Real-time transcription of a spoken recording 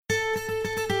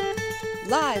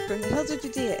Live from the hills of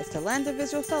Judea is the Land of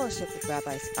Israel Fellowship with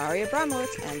Rabbis Ari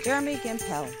Abramowitz and Jeremy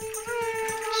Gimpel.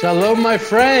 Shalom, my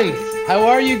friends. How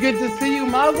are you? Good to see you.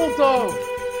 Mazel Tov.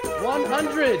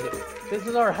 100. This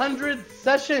is our 100th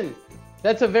session.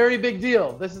 That's a very big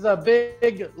deal. This is a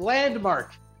big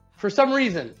landmark for some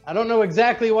reason. I don't know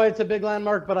exactly why it's a big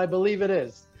landmark, but I believe it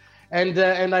is. And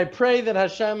I pray that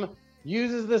Hashem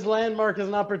uses this landmark as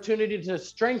an opportunity to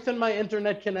strengthen my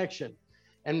internet connection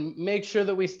and make sure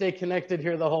that we stay connected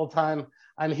here the whole time.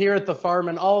 I'm here at the farm,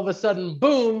 and all of a sudden,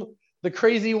 boom, the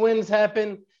crazy winds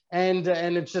happen, and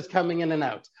it's just coming in and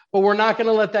out. But we're not going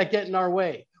to let that get in our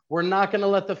way. We're not going to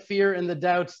let the fear and the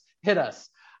doubts hit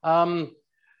us.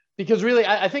 Because really,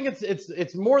 I think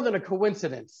it's more than a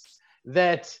coincidence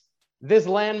that this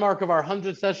landmark of our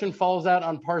 100th session falls out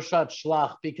on Parshat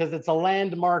Shlach, because it's a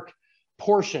landmark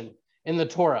portion in the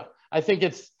Torah. I think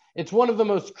it's one of the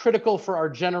most critical for our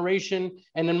generation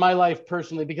and in my life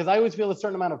personally, because I always feel a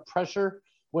certain amount of pressure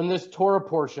when this Torah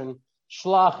portion,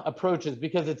 Shlach, approaches,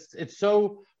 because it's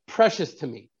so precious to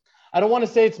me. I don't want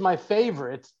to say it's my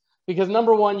favorite, because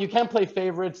number one, you can't play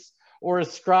favorites or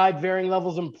ascribe varying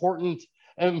levels of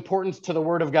importance to the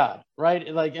Word of God,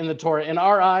 right? Like in the Torah. In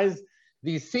our eyes,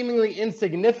 these seemingly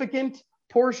insignificant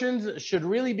portions should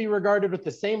really be regarded with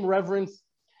the same reverence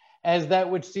as that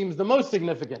which seems the most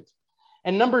significant.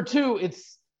 And number two,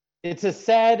 it's a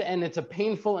sad and it's a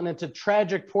painful and it's a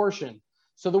tragic portion.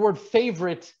 So the word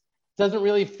favorite doesn't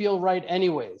really feel right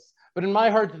anyways. But in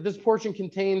my heart, this portion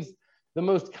contains the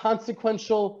most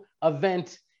consequential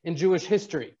event in Jewish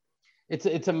history.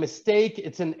 It's a mistake,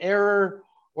 it's an error,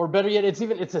 or better yet,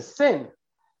 it's a sin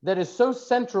that is so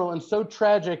central and so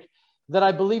tragic that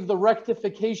I believe the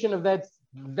rectification of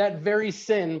that very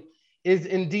sin is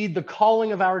indeed the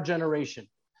calling of our generation.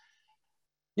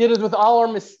 It is with all our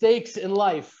mistakes in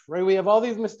life, right? We have all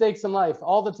these mistakes in life,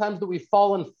 all the times that we've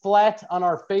fallen flat on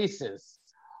our faces,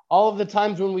 all of the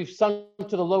times when we've sunk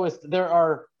to the lowest, there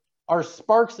are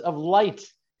sparks of light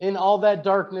in all that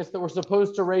darkness that we're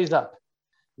supposed to raise up.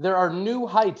 There are new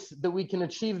heights that we can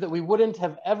achieve that we wouldn't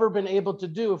have ever been able to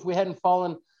do if we hadn't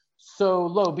fallen so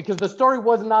low, because the story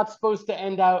was not supposed to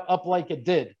end up like it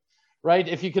did, right?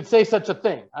 If you could say such a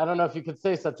thing. I don't know if you could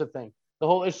say such a thing. The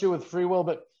whole issue with free will,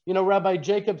 but you know, Rabbi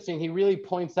Jacobson, he really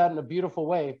points out in a beautiful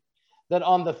way that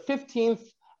on the 15th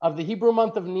of the Hebrew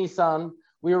month of Nisan,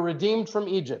 we were redeemed from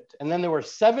Egypt. And then there were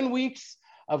 7 weeks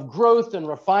of growth and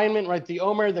refinement, right? The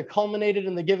Omer that culminated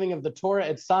in the giving of the Torah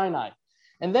at Sinai.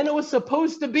 And then it was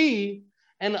supposed to be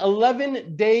an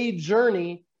 11-day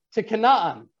journey to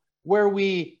Canaan, where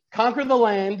we conquer the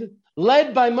land,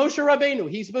 led by Moshe Rabbeinu.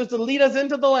 He's supposed to lead us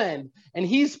into the land, and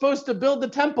he's supposed to build the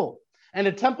temple. And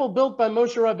a temple built by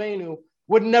Moshe Rabbeinu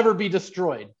would never be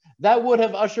destroyed. That would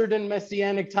have ushered in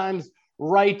Messianic times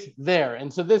right there.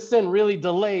 And so this sin really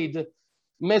delayed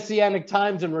Messianic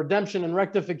times and redemption and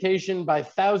rectification by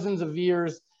thousands of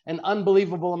years and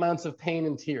unbelievable amounts of pain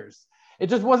and tears. It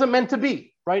just wasn't meant to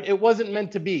be, right? It wasn't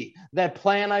meant to be. That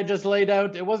plan I just laid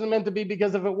out, it wasn't meant to be,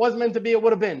 because if it was meant to be, it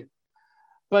would have been.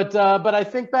 But I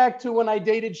think back to when I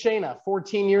dated Shayna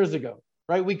 14 years ago,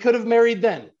 right? We could have married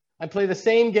then. I play the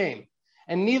same game.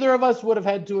 And neither of us would have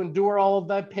had to endure all of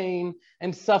that pain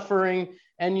and suffering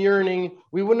and yearning.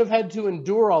 We wouldn't have had to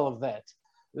endure all of that.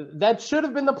 That should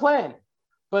have been the plan.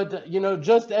 But, you know,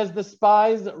 just as the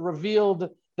spies revealed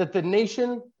that the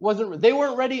nation they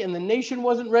weren't ready, and the nation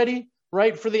wasn't ready,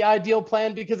 right, for the ideal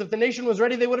plan, because if the nation was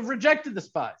ready, they would have rejected the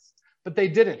spies. But they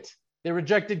didn't. They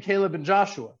rejected Caleb and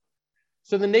Joshua.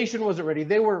 So the nation wasn't ready.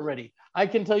 They weren't ready. I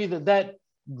can tell you that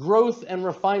growth and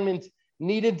refinement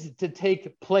needed to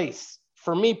take place.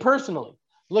 For me personally,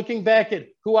 looking back at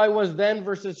who I was then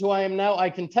versus who I am now, I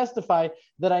can testify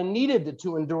that I needed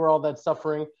to endure all that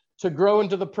suffering to grow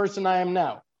into the person I am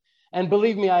now. And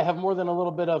believe me, I have more than a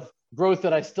little bit of growth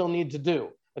that I still need to do.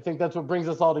 I think that's what brings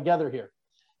us all together here.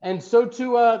 And so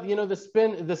too,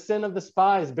 the sin of the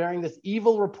spies bearing this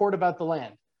evil report about the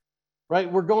land,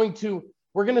 right? We're going to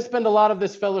spend a lot of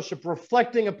this fellowship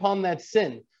reflecting upon that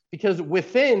sin, because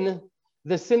within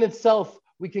the sin itself,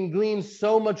 we can glean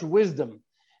so much wisdom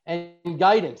and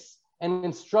guidance and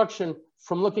instruction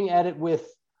from looking at it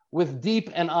with deep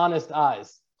and honest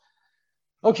eyes.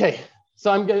 Okay,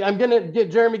 so I'm going to get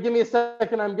Jeremy, give me a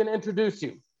second. I'm going to introduce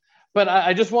you. But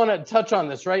I just want to touch on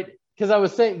this, right? Because I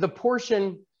was saying the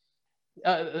portion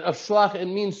of Shlach, it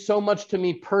means so much to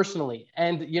me personally.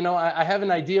 And, you know, I have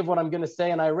an idea of what I'm going to say,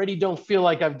 and I already don't feel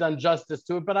like I've done justice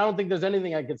to it, but I don't think there's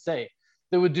anything I could say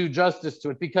that would do justice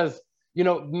to it, because you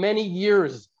know, many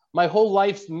years, my whole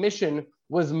life's mission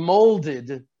was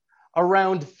molded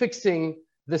around fixing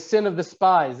the sin of the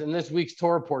spies in this week's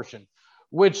Torah portion,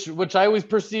 which I always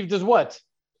perceived as what?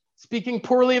 speaking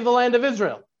poorly of the land of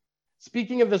Israel,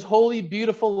 speaking of this holy,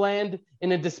 beautiful land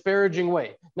in a disparaging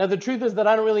way. Now, the truth is that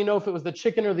I don't really know if it was the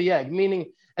chicken or the egg,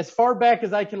 meaning as far back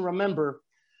as I can remember,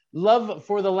 love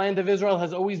for the land of Israel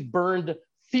has always burned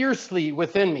fiercely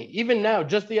within me. Even now,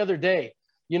 just the other day,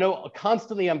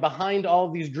 constantly I'm behind all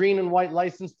of these green and white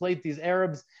license plates, these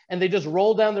Arabs, and they just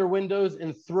roll down their windows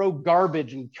and throw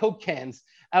garbage and Coke cans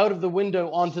out of the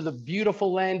window onto the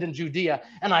beautiful land in Judea.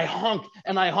 And I honk,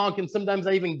 and sometimes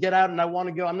I even get out and I want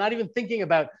to go. I'm not even thinking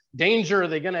about danger. Are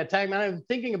they going to attack me? I'm not even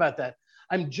thinking about that.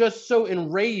 I'm just so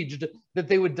enraged that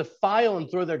they would defile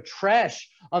and throw their trash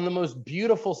on the most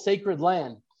beautiful sacred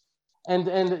land. And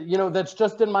that's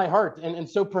just in my heart. And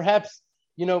so perhaps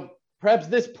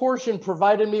this portion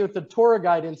provided me with the Torah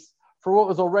guidance for what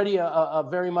was already a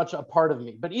very much a part of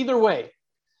me. But either way,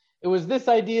 it was this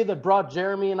idea that brought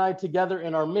Jeremy and I together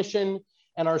in our mission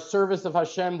and our service of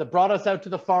Hashem, that brought us out to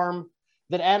the farm,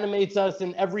 that animates us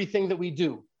in everything that we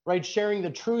do, right? Sharing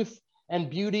the truth and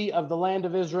beauty of the land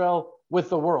of Israel with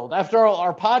the world. After all,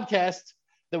 our podcast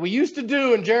that we used to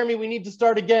do, and Jeremy, we need to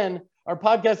start again, our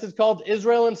podcast is called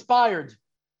Israel Inspired,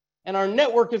 and our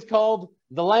network is called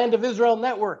the Land of Israel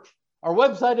Network. Our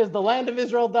website is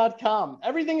thelandofisrael.com.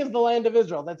 Everything is the land of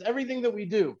Israel. That's everything that we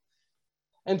do.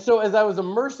 And so as I was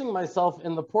immersing myself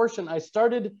in the portion, I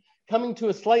started coming to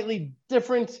a slightly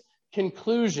different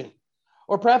conclusion,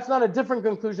 or perhaps not a different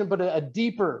conclusion, but a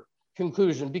deeper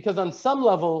conclusion, because on some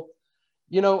level,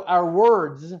 our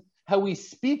words, how we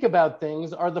speak about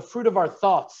things, are the fruit of our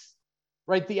thoughts,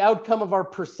 right? The outcome of our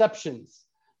perceptions,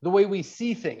 the way we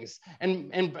see things.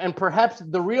 And perhaps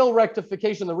the real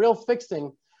rectification, the real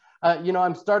fixing,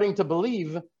 I'm starting to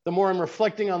believe, the more I'm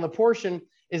reflecting on the portion,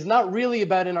 is not really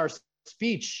about in our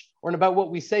speech or about what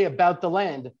we say about the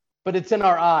land, but it's in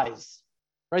our eyes,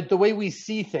 right? The way we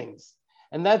see things.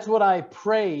 And that's what I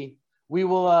pray we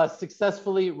will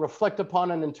successfully reflect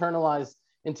upon and internalize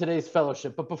in today's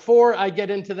fellowship. But before I get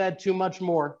into that too much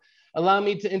more, allow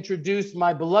me to introduce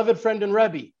my beloved friend and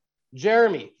Rebbe,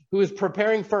 Jeremy, who is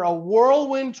preparing for a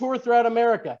whirlwind tour throughout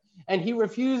America. And he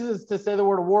refuses to say the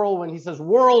word whirlwind. He says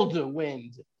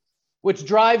whirlwind, which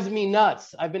drives me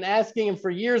nuts. I've been asking him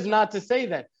for years not to say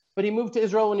that, but he moved to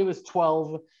Israel when he was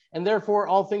 12. And therefore,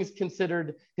 all things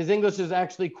considered, his English is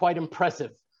actually quite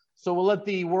impressive. So we'll let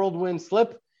the whirlwind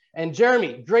slip. And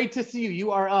Jeremy, great to see you.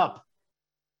 You are up.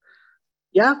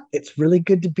 Yeah, it's really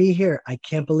good to be here. I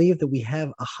can't believe that we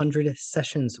have 100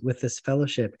 sessions with this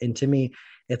fellowship. And to me,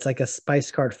 it's like a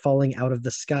spice cart falling out of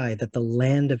the sky that the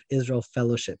Land of Israel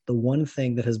Fellowship, the one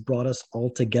thing that has brought us all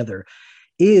together,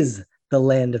 is the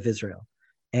land of Israel.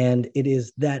 And it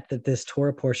is that this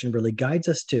Torah portion really guides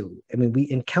us to. I mean, we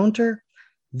encounter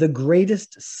the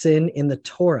greatest sin in the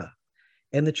Torah.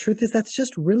 And the truth is that's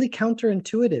just really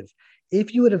counterintuitive.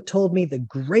 If you would have told me the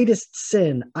greatest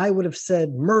sin, I would have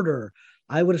said murder.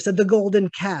 I would have said the golden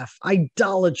calf,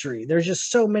 idolatry. There's just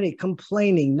so many,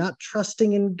 complaining, not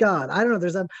trusting in God. I don't know.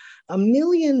 There's a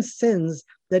million sins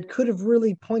that could have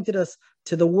really pointed us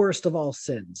to the worst of all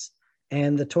sins.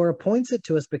 And the Torah points it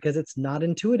to us because it's not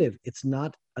intuitive. It's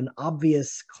not an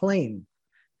obvious claim,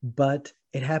 but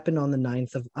it happened on the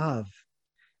 9th of Av.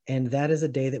 And that is a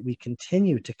day that we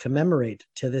continue to commemorate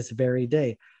to this very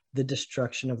day, the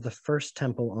destruction of the first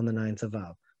temple on the 9th of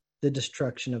Av, the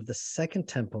destruction of the second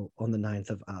temple on the 9th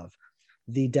of Av.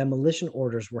 The demolition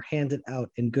orders were handed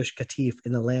out in Gush Katif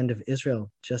in the land of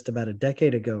Israel just about a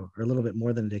decade ago, or a little bit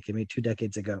more than a decade, maybe 2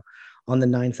 decades ago, on the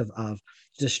 9th of Av.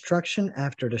 Destruction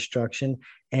after destruction,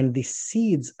 and the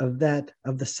seeds of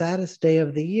the saddest day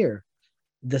of the year,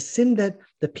 the sin that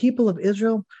the people of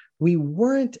Israel, we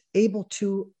weren't able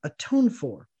to atone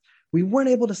for, we weren't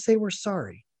able to say we're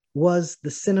sorry, was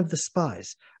the sin of the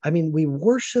spies. I mean, we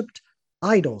worshipped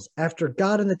idols after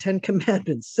God in the 10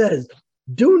 Commandments says,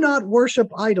 do not worship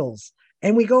idols.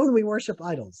 And we go and we worship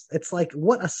idols. It's like,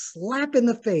 what a slap in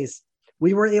the face.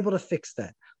 We were able to fix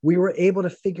that. We were able to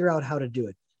figure out how to do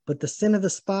it. But the sin of the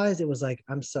spies, it was like,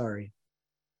 I'm sorry,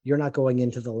 you're not going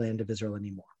into the land of Israel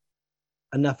anymore.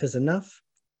 Enough is enough.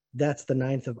 That's the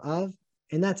 9th of Av.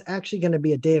 And that's actually going to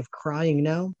be a day of crying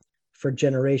now for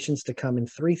generations to come.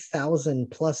 And 3,000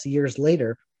 plus years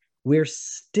later, we're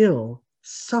still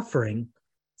suffering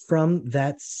from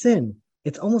that sin.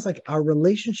 It's almost like our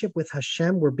relationship with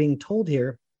Hashem, we're being told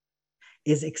here,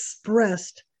 is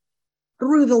expressed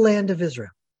through the land of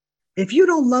Israel. If you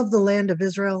don't love the land of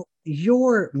Israel,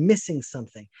 you're missing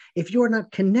something. If you're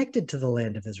not connected to the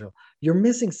land of Israel, you're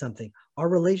missing something. Our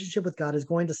relationship with God is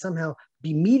going to somehow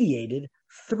be mediated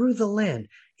through the land.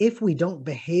 If we don't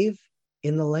behave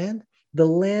in the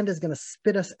land is going to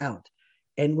spit us out.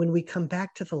 And when we come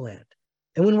back to the land,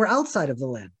 and when we're outside of the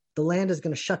land is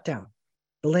going to shut down.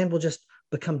 The land will just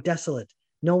become desolate.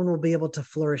 No one will be able to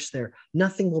flourish there.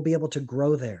 Nothing will be able to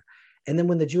grow there. And then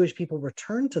when the Jewish people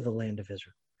return to the land of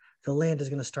Israel, the land is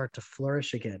going to start to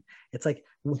flourish again. It's like,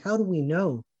 how do we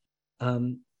know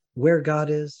where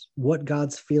God is, what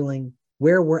God's feeling,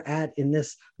 where we're at in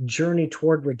this journey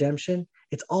toward redemption?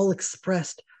 It's all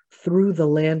expressed through the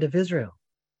land of Israel.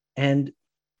 And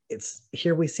it's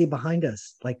here we see behind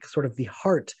us, like sort of the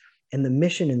heart and the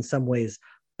mission in some ways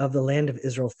of the Land of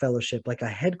Israel Fellowship, like a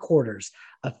headquarters,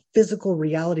 a physical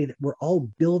reality that we're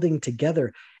all building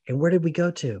together. And where did we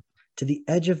go to? To the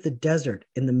edge of the desert,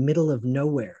 in the middle of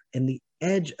nowhere, in the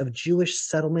edge of Jewish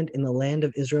settlement in the land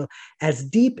of Israel, as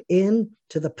deep in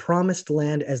to the promised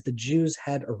land as the Jews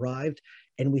had arrived,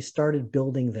 and we started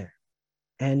building there.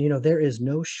 And, there is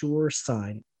no sure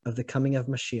sign of the coming of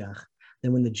Mashiach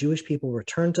than when the Jewish people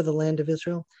return to the land of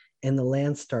Israel and the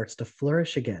land starts to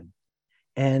flourish again.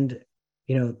 And,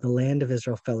 the Land of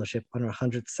Israel Fellowship on our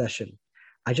 100th session,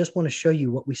 I just want to show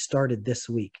you what we started this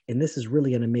week. And this is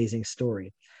really an amazing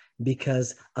story,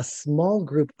 because a small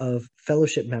group of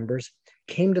fellowship members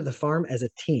came to the farm as a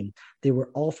team. They were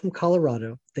all from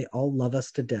Colorado. They all love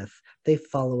us to death. They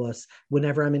follow us.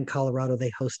 Whenever I'm in Colorado,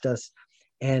 they host us.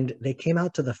 And they came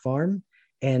out to the farm.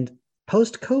 And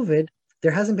post-COVID,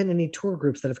 there hasn't been any tour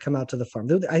groups that have come out to the farm.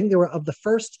 I think they were of the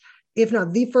first, if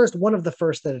not the first, one of the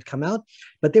first that had come out.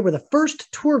 But they were the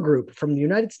first tour group from the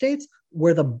United States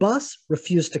where the bus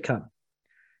refused to come.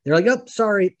 They're like, oh,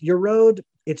 sorry, your road,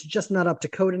 it's just not up to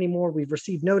code anymore. We've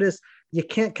received notice. You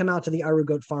can't come out to the Aru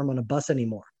Goat Farm on a bus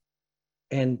anymore.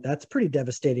 And that's pretty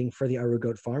devastating for the Aru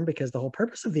Goat Farm, because the whole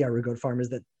purpose of the Aru Goat Farm is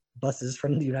that buses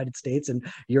from the United States and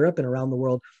Europe and around the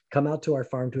world come out to our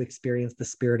farm to experience the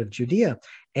spirit of Judea.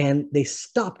 And they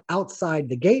stopped outside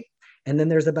the gate. And then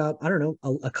there's about,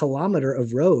 a kilometer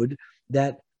of road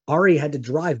that Ari had to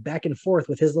drive back and forth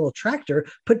with his little tractor,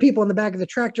 put people in the back of the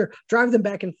tractor, drive them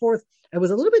back and forth. It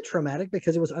was a little bit traumatic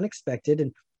because it was unexpected.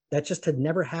 And that just had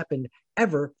never happened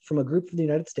ever from a group from the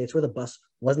United States where the bus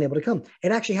wasn't able to come.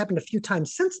 It actually happened a few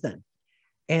times since then.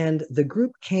 And the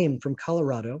group came from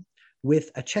Colorado with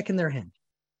a check in their hand.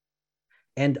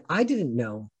 And I didn't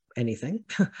know anything.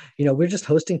 We're just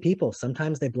hosting people.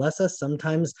 Sometimes they bless us.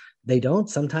 Sometimes they don't.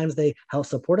 Sometimes they help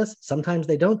support us. Sometimes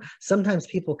they don't. Sometimes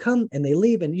people come and they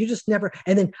leave, and you just never,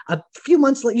 and then a few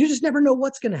months later, you just never know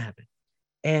what's going to happen.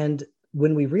 And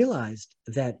when we realized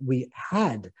that we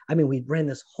ran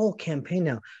this whole campaign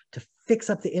now to fix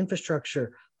up the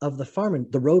infrastructure of the farm, and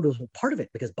the road was part of it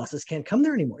because buses can't come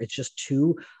there anymore. It's just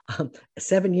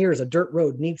 7 years, a dirt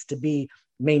road needs to be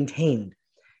maintained.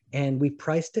 And we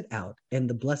priced it out. And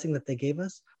the blessing that they gave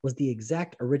us was the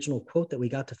exact original quote that we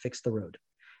got to fix the road.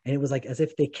 And it was like as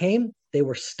if they came, they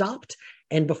were stopped.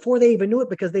 And before they even knew it,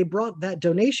 because they brought that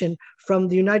donation from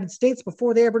the United States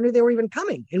before they ever knew they were even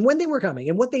coming and when they were coming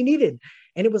and what they needed.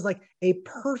 And it was like a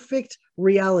perfect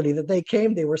reality that they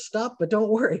came, they were stopped, but don't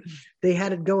worry, they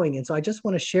had it going. And so I just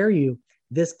want to share you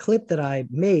this clip that I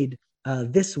made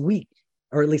this week,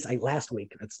 or at least last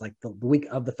week. It's like the week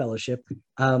of the fellowship,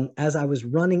 as I was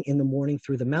running in the morning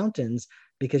through the mountains,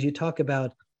 because you talk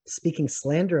about speaking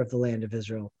slander of the land of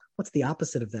Israel. What's the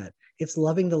opposite of that? It's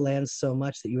loving the land so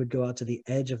much that you would go out to the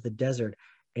edge of the desert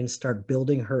and start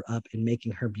building her up and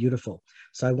making her beautiful.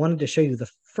 So I wanted to show you the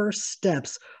first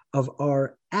steps of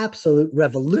our absolute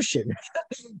revolution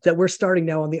that we're starting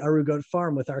now on the Aru Goat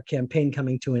Farm with our campaign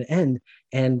coming to an end.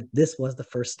 And this was the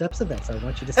first steps of that. So I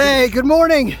want you to see. Hey, good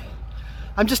morning.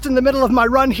 I'm just in the middle of my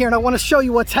run here, and I want to show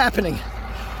you what's happening.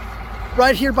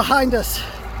 Right here behind us,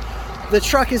 the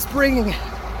truck is bringing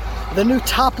the new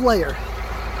top layer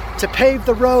to pave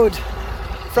the road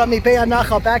from Mibei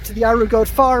Nachal back to the Aru Goat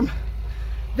Farm.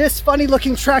 This funny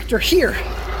looking tractor here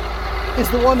is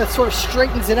the one that sort of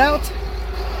straightens it out.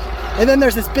 And then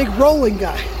there's this big rolling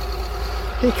guy.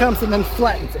 He comes and then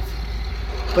flattens it.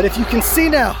 But if you can see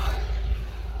now,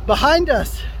 behind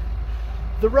us,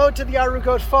 the road to the Aru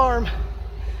Goat Farm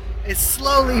is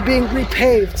slowly being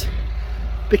repaved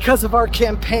because of our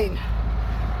campaign.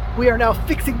 We are now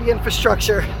fixing the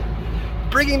infrastructure,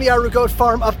 bringing the Aru Goat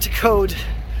Farm up to code.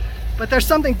 But there's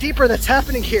something deeper that's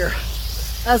happening here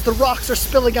as the rocks are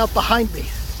spilling out behind me.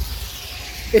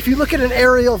 If you look at an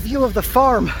aerial view of the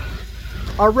farm,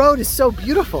 our road is so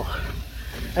beautiful.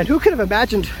 And who could have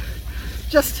imagined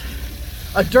just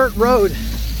a dirt road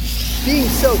being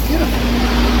so beautiful?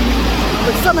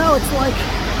 But somehow it's like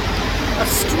a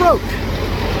stroke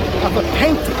of a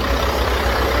painting.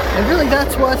 And really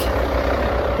that's what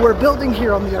we're building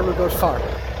here on the Aru Goat Farm.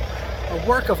 A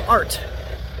work of art.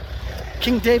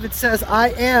 King David says, I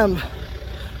am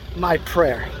my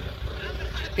prayer.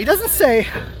 He doesn't say,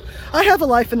 I have a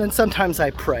life and then sometimes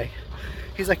I pray.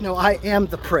 He's like, no, I am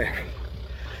the prayer.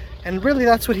 And really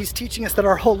that's what he's teaching us, that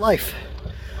our whole life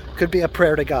could be a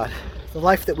prayer to God. The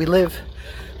life that we live,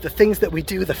 the things that we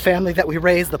do, the family that we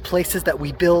raise, the places that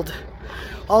we build,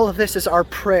 all of this is our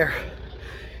prayer.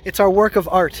 It's our work of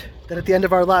art that at the end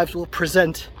of our lives we'll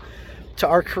present to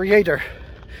our Creator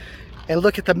and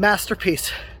look at the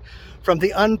masterpiece from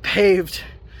the unpaved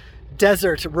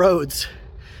desert roads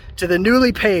to the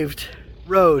newly paved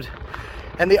road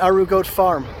and the Aru Goat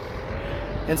Farm.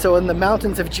 And so in the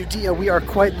mountains of Judea, we are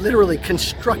quite literally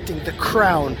constructing the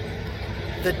crown,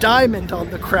 the diamond on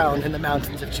the crown in the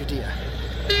mountains of Judea.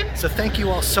 So thank you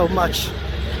all so much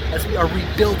as we are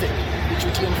rebuilding the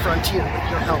Judean frontier with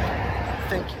your help.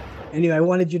 Thank you. Anyway, I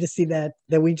wanted you to see that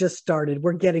we just started.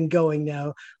 We're getting going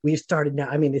now. We've started now.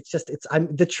 I mean,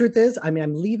 the truth is,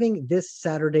 I'm leaving this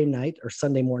Saturday night or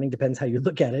Sunday morning, depends how you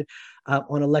look at it,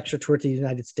 on a lecture tour to the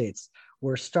United States.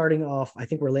 We're starting off, I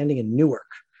think we're landing in Newark,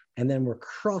 and then we're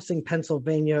crossing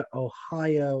Pennsylvania,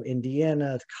 Ohio,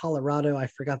 Indiana, Colorado. I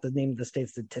forgot the name of the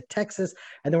states, to Texas.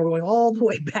 And then we're going all the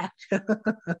way back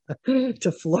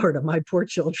to Florida. My poor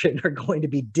children are going to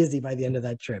be dizzy by the end of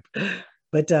that trip.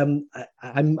 But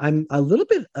I'm a little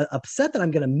bit upset that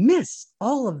I'm going to miss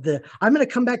all of I'm going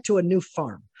to come back to a new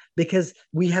farm because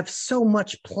we have so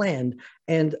much planned.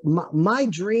 And my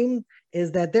dream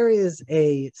is that there is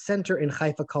a center in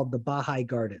Haifa called the Baha'i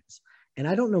Gardens. And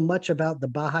I don't know much about the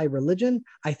Baha'i religion.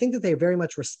 I think that they very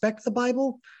much respect the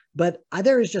Bible, but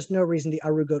there is just no reason the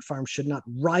Aru Goat Farm should not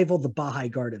rival the Baha'i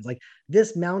Gardens. Like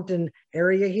this mountain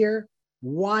area here,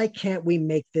 why can't we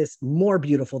make this more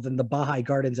beautiful than the Baha'i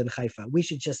Gardens in Haifa? We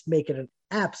should just make it an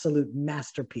absolute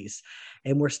masterpiece.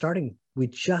 And we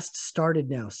just started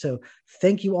now. So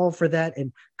thank you all for that.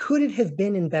 And could it have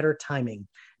been in better timing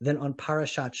than on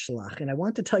Parashat Shlach? And I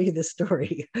want to tell you this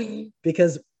story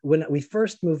because when we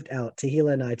first moved out,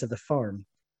 Tehila and I, to the farm,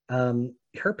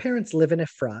 her parents live in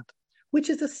Efrat, which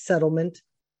is a settlement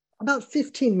about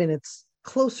 15 minutes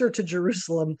closer to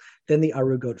Jerusalem than the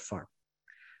Aru Goat Farm.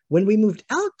 When we moved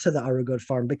out to the Aru Goat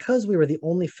Farm, because we were the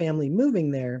only family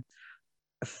moving there,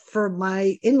 for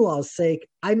my in-laws' sake,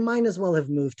 I might as well have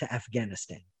moved to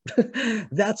Afghanistan.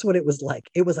 That's what it was like.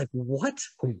 It was like, what?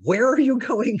 Where are you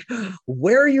going?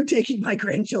 Where are you taking my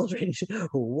grandchildren?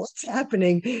 What's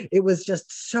happening? It was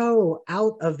just so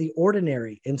out of the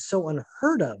ordinary and so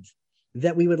unheard of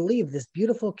that we would leave this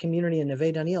beautiful community in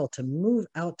Neve Daniel to move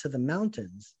out to the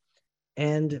mountains.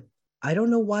 And I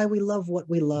don't know why we love what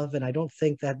we love, and I don't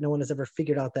think that no one has ever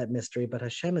figured out that mystery, but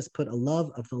Hashem has put a love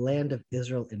of the land of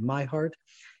Israel in my heart,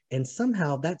 and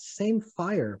somehow that same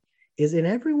fire is in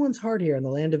everyone's heart here in the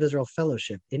Land of Israel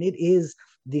Fellowship, and it is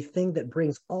the thing that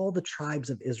brings all the tribes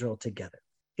of Israel together.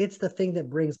 It's the thing that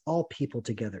brings all people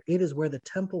together. It is where the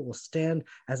temple will stand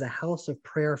as a house of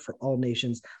prayer for all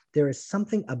nations. There is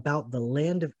something about the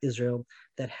land of Israel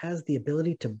that has the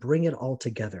ability to bring it all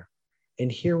together.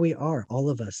 And here we are, all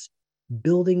of us,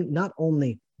 building not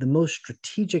only the most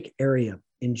strategic area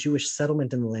in Jewish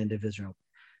settlement in the land of Israel,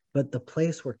 but the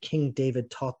place where King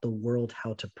David taught the world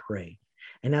how to pray.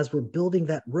 And as we're building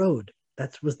that road,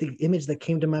 that was the image that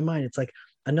came to my mind. It's like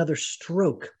another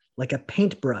stroke, like a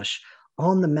paintbrush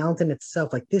on the mountain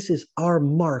itself. Like this is our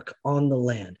mark on the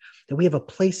land, that we have a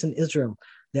place in Israel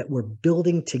that we're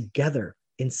building together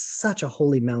in such a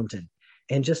holy mountain.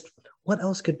 And just what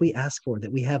else could we ask for?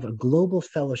 That we have a global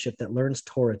fellowship that learns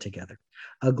Torah together,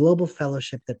 a global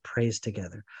fellowship that prays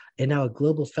together, and now a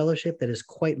global fellowship that is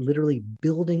quite literally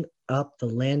building up the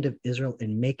land of Israel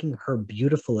and making her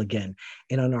beautiful again.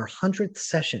 And on our 100th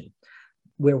session,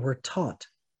 where we're taught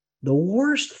the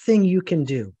worst thing you can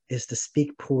do is to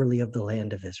speak poorly of the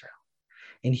land of Israel.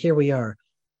 And here we are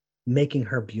making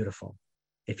her beautiful.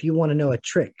 If you want to know a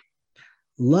trick,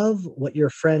 love what your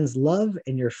friends love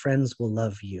and your friends will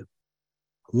love you.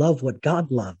 Love what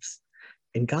God loves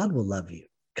and God will love you.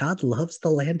 God loves the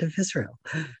land of Israel.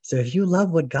 So if you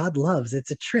love what God loves,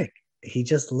 it's a trick. He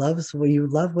just loves when you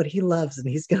love what he loves, and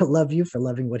he's going to love you for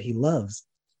loving what he loves.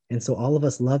 And so all of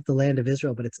us love the land of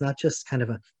Israel, but it's not just kind of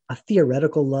a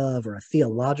theoretical love or a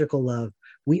theological love.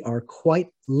 We are quite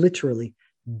literally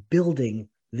building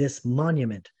this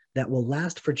monument that will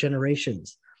last for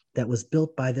generations, that was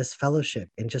built by this fellowship.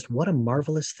 And just what a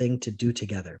marvelous thing to do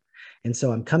together. And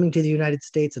so I'm coming to the United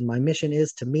States, and my mission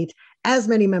is to meet as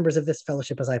many members of this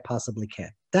fellowship as I possibly can.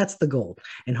 That's the goal.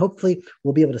 And hopefully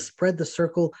we'll be able to spread the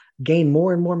circle, gain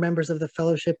more and more members of the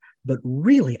fellowship. But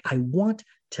really, I want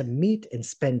to meet and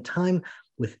spend time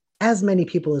with as many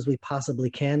people as we possibly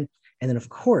can. And then, of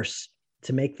course,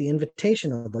 to make the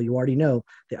invitation, although you already know,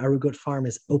 the Aru Goat Farm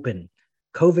is open.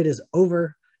 COVID is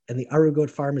over. and the Aru Goat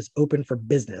Farm is open for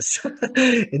business.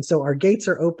 And so our gates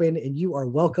are open and you are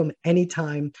welcome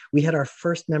anytime. We had our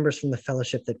first members from the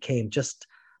fellowship that came just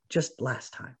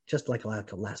last time, just like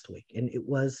last week. And it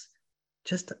was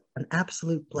just an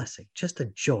absolute blessing, just a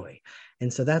joy.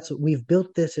 And so that's what we've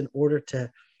built this in order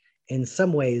to, in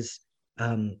some ways,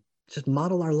 just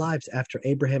model our lives after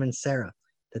Abraham and Sarah,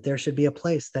 that there should be a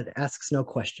place that asks no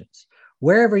questions.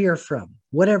 Wherever you're from,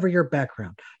 whatever your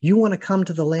background, you want to come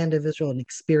to the land of Israel and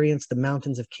experience the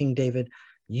mountains of King David,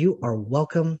 you are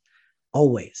welcome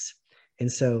always.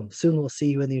 And so soon we'll see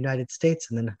you in the United States,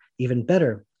 and then even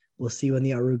better, we'll see you in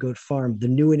the Aru Goat Farm, the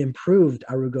new and improved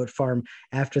Aru Goat Farm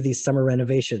after these summer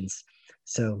renovations.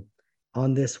 So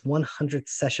on this 100th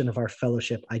session of our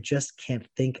fellowship, I just can't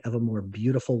think of a more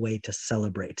beautiful way to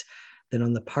celebrate than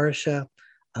on the parasha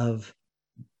of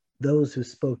those who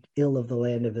spoke ill of the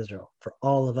land of Israel, for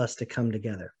all of us to come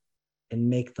together and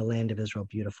make the land of Israel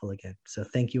beautiful again. So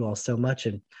thank you all so much.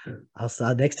 And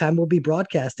next time we'll be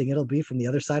broadcasting, it'll be from the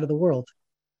other side of the world.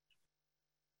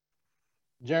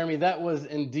 Jeremy, that was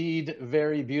indeed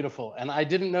very beautiful. And I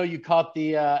didn't know you caught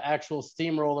the actual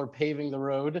steamroller paving the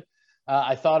road.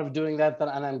 I thought of doing that,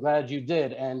 and I'm glad you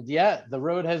did. And yeah, the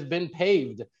road has been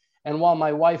paved. And while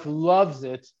my wife loves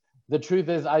it, the truth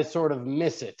is I sort of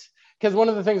miss it. Because one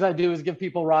of the things I do is give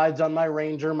people rides on my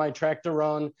Ranger, my Tractor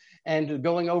Run, and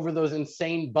going over those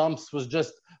insane bumps was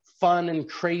just fun and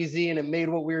crazy, and it made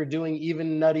what we were doing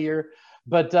even nuttier.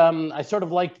 But I sort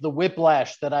of liked the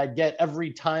whiplash that I'd get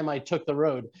every time I took the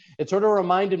road. It sort of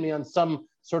reminded me on some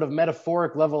sort of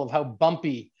metaphoric level of how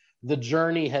bumpy the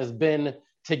journey has been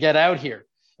to get out here.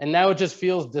 And now it just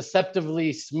feels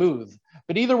deceptively smooth.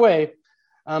 But either way,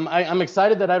 I'm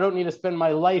excited that I don't need to spend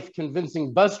my life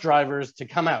convincing bus drivers to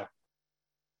come out.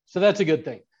 So that's a good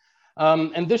thing.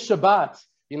 And this Shabbat,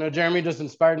 you know, Jeremy just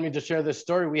inspired me to share this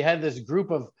story. We had this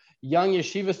group of young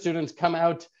yeshiva students come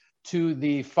out to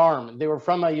the farm. They were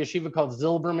from a yeshiva called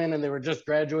Zilberman, and they were just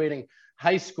graduating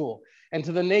high school. And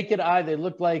to the naked eye, they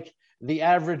looked like the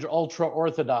average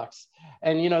ultra-Orthodox.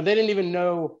 And, you know, they didn't even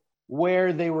know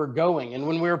where they were going. And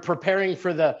when we were preparing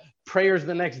for the prayers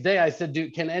the next day, I said,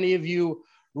 can any of you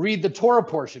read the Torah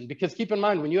portion? Because keep in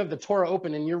mind, when you have the Torah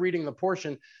open and you're reading the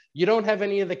portion, you don't have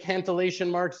any of the cantillation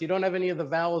marks. You don't have any of the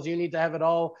vowels. You need to have it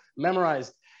all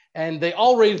memorized. And they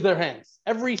all raised their hands.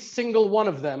 Every single one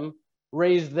of them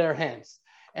raised their hands.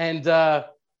 And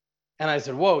I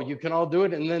said, whoa, you can all do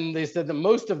it. And then they said that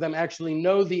most of them actually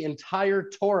know the entire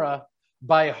Torah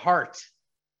by heart.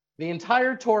 The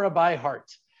entire Torah by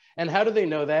heart. And how do they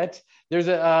know that? There's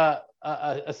a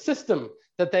system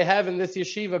that they have in this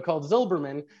yeshiva called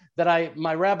Zilberman that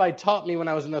my rabbi taught me when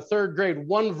I was in the 3rd grade,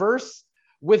 one verse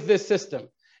with this system.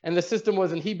 And the system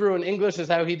was in Hebrew and English is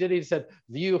how he did it. He said,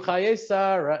 V'yu chaye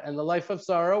Sarah, and the life of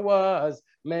Sarah was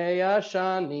Me'ah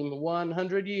shanim,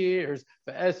 100 years,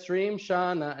 Ve'esrim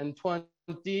shana, and 20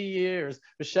 years,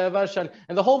 Ve'sheva shana.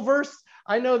 And the whole verse,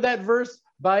 I know that verse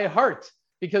by heart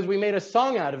because we made a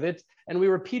song out of it and we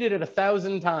repeated it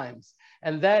 1,000 times.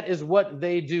 And that is what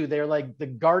they do. They're like the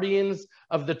guardians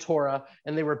of the Torah,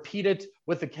 and they repeat it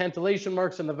with the cantillation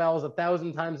marks and the vowels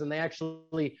 1,000 times, and they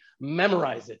actually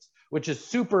memorize it, which is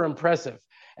super impressive.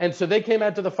 And so they came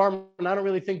out to the farm, and I don't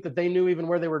really think that they knew even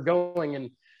where they were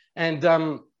going. And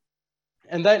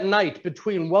that night,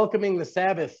 between welcoming the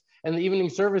Sabbath and the evening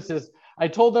services, I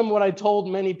told them what I told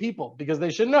many people, because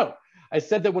they should know. I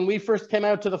said that when we first came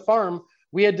out to the farm,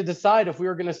 we had to decide if we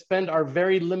were going to spend our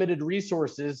very limited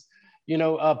resources, you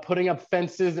know, putting up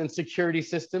fences and security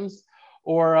systems,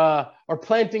 or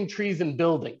planting trees and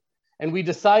building. And we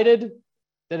decided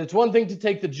that it's one thing to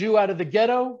take the Jew out of the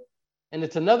ghetto, and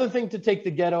it's another thing to take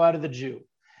the ghetto out of the Jew.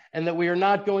 And that we are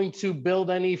not going to build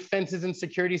any fences and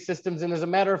security systems. And as a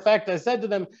matter of fact, I said to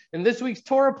them in this week's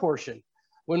Torah portion,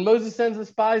 when Moses sends the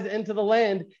spies into the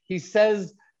land, he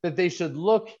says that they should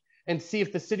look and see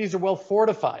if the cities are well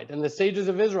fortified. And the sages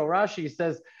of Israel, Rashi,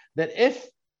 says that if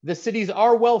the cities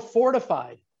are well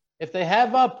fortified, if they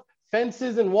have up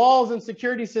fences and walls and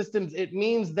security systems, it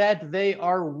means that they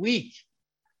are weak.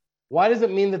 Why does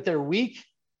it mean that they're weak?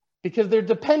 Because they're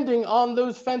depending on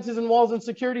those fences and walls and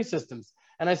security systems.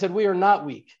 And I said, we are not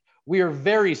weak. We are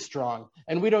very strong,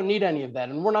 and we don't need any of that.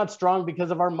 And we're not strong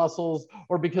because of our muscles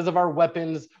or because of our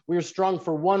weapons. We are strong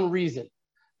for one reason,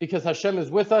 because Hashem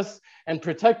is with us and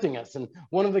protecting us. And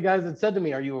one of the guys that said to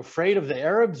me, are you afraid of the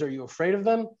Arabs? Are you afraid of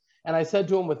them? And I said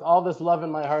to him with all this love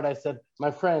in my heart, I said,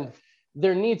 my friend,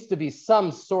 there needs to be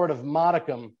some sort of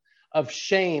modicum of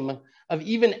shame of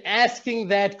even asking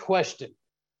that question.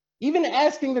 Even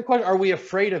asking the question, are we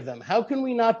afraid of them? How can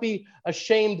we not be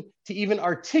ashamed to even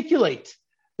articulate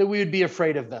that we would be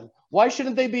afraid of them? Why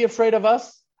shouldn't they be afraid of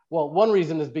us? Well, one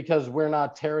reason is because we're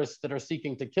not terrorists that are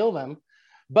seeking to kill them.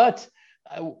 But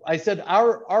I said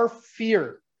our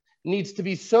fear needs to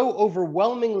be so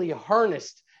overwhelmingly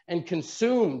harnessed and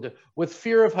consumed with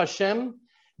fear of Hashem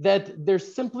that there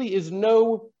simply is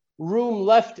no room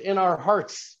left in our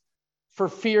hearts for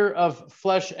fear of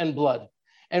flesh and blood.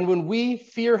 And when we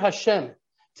fear Hashem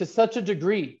to such a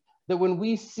degree that when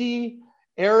we see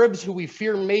Arabs who we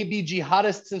fear may be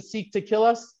jihadists and seek to kill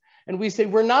us, and we say,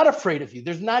 we're not afraid of you,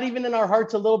 there's not even in our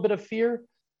hearts a little bit of fear,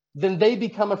 then they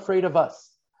become afraid of us.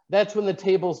 That's when the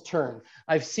tables turn.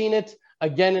 I've seen it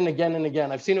again and again and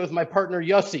again. I've seen it with my partner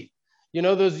Yossi. You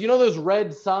know those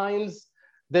red signs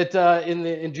that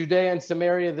in Judea and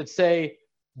Samaria that say,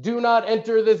 do not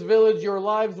enter this village, your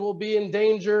lives will be in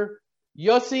danger.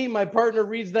 Yossi, my partner,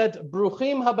 reads that,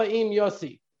 Bruchim habaim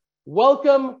Yossi.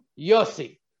 Welcome,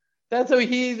 Yossi. That's how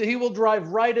he will drive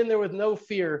right in there with no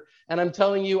fear. And I'm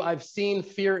telling you, I've seen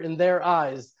fear in their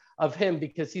eyes of him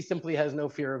because he simply has no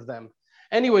fear of them.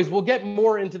 Anyways, we'll get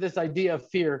more into this idea of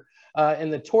fear in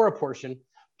the Torah portion.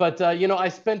 But, I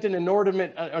spent an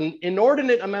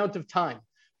inordinate amount of time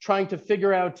trying to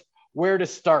figure out where to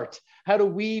start, how to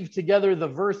weave together the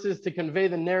verses to convey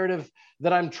the narrative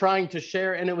that I'm trying to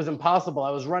share. And it was impossible.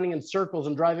 I was running in circles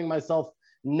and driving myself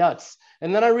nuts.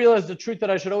 And then I realized the truth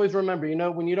that I should always remember,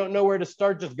 when you don't know where to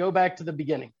start, just go back to the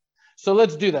beginning. So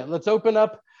let's do that. Let's open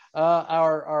up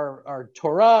our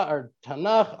Torah, our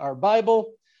Tanakh, our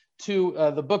Bible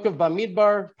to the book of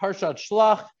Bamidbar, Parshat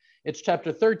Shlach. It's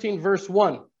chapter 13, verse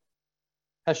 1.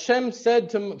 Hashem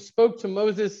spoke to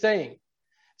Moses saying,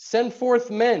 send forth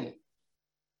men,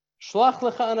 Shlach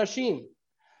lecha anashim,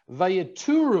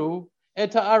 vayeturu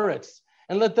et haaretz,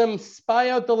 and let them spy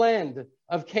out the land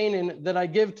of Canaan that I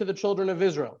give to the children of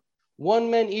Israel.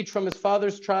 1 man each from his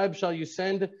father's tribe shall you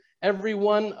send, every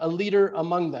one a leader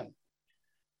among them.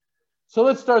 So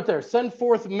let's start there. Send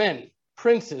forth men,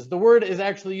 princes. The word is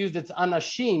actually used, it's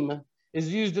anashim,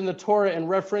 is used in the Torah in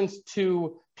reference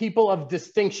to people of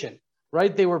distinction,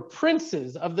 right? They were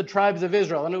princes of the tribes of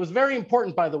Israel. And it was very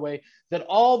important, by the way, that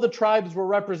all the tribes were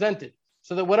represented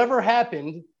so that whatever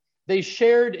happened, they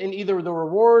shared in either the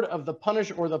reward of the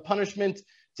punishment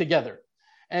together.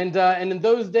 And in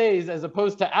those days, as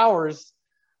opposed to ours,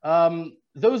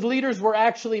 those leaders were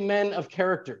actually men of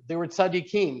character. They were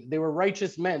tzaddikim. They were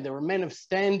righteous men. They were men of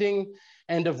standing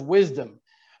and of wisdom,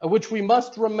 which we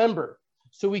must remember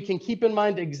so we can keep in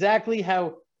mind exactly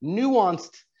how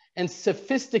nuanced and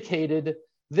sophisticated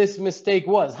this mistake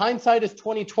was. Hindsight is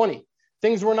 20/20.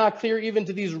 Things were not clear even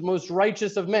to these most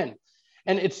righteous of men.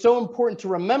 And it's so important to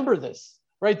remember this,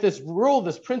 right? This rule,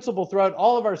 this principle throughout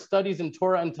all of our studies in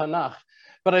Torah and Tanakh.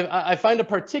 But I find it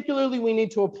particularly we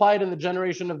need to apply it in the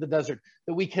generation of the desert,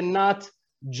 that we cannot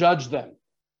judge them.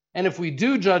 And if we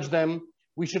do judge them,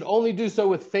 we should only do so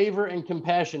with favor and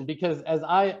compassion, because as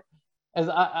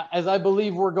I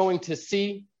believe we're going to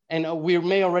see, and we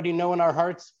may already know in our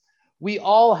hearts, we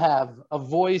all have a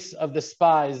voice of the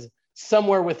spies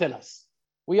somewhere within us.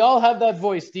 We all have that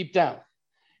voice deep down.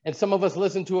 And some of us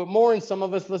listen to it more and some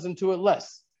of us listen to it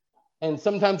less. And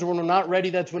sometimes when we're not ready,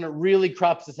 that's when it really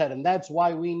crops its head. And that's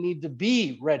why we need to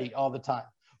be ready all the time.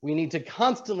 We need to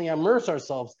constantly immerse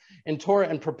ourselves in Torah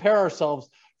and prepare ourselves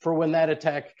for when that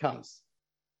attack comes.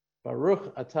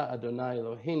 Baruch atah Adonai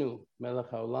Eloheinu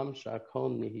melech haolam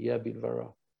she'akol nihiyeh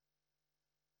bidvaro.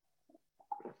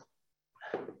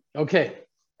 Okay.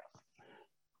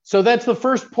 So that's the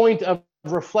first point of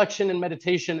reflection and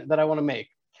meditation that I want to make.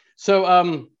 So,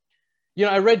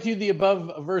 I read to you the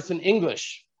above verse in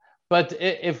English. But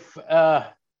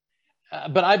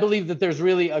but I believe that there's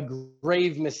really a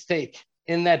grave mistake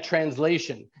in that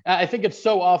translation. I think it's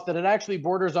so off that it actually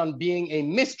borders on being a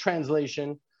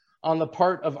mistranslation on the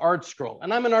part of ArtScroll.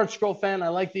 And I'm an ArtScroll fan. I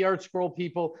like the ArtScroll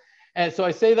people. And so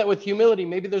I say that with humility.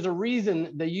 Maybe there's a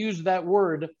reason they use that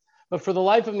word, but for the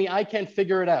life of me, I can't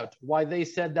figure it out why they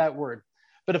said that word.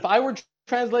 But if I were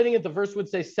translating it, the verse would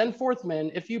say, send forth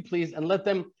men, if you please, and let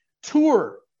them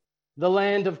tour the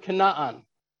land of Canaan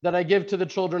that I give to the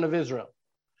children of Israel.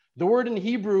 The word in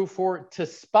Hebrew for to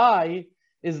spy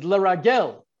is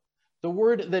leragel. The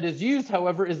word that is used,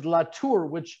 however, is latur,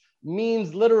 which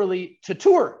means literally to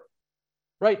tour,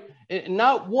 right?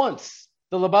 Not once,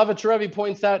 the Lubavitcher Rebbe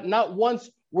points out, not once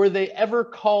were they ever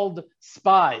called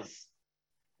spies.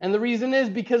 And the reason is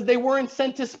because they weren't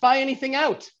sent to spy anything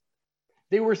out.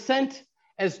 They were sent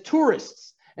as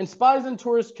tourists. And spies and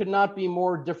tourists could not be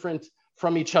more different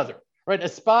from each other. Right? A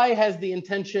spy has the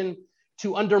intention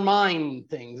to undermine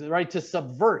things, right? To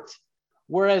subvert.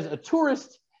 Whereas a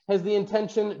tourist has the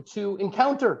intention to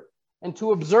encounter and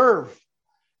to observe.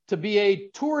 To be a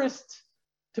tourist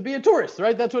to be a tourist,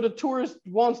 right? That's what a tourist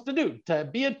wants to do, to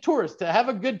be a tourist, to have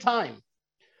a good time.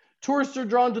 Tourists are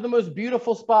drawn to the most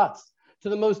beautiful spots, to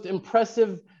the most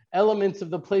impressive elements of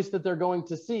the place that they're going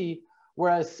to see,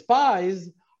 whereas spies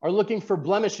are looking for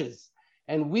blemishes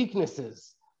and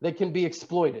weaknesses that can be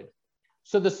exploited.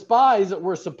 So the spies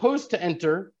were supposed to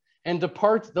enter and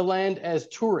depart the land as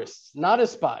tourists, not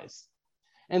as spies.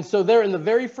 And so there in the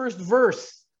very first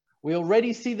verse, we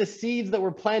already see the seeds that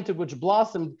were planted, which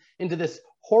blossomed into this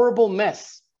horrible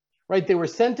mess, right? They were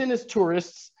sent in as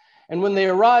tourists, and when they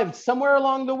arrived somewhere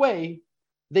along the way,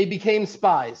 they became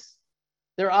spies.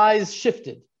 Their eyes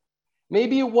shifted.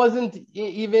 Maybe it wasn't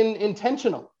even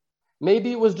intentional.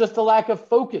 Maybe it was just a lack of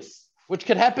focus, which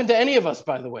could happen to any of us,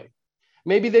 by the way.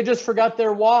 Maybe they just forgot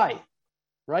their why,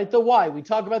 right? The why. We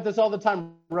talk about this all the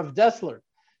time. Rav Dessler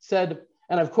said,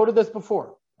 and I've quoted this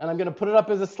before, and I'm going to put it up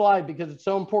as a slide because it's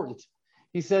so important.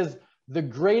 He says, the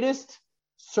greatest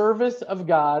service of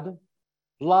God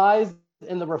lies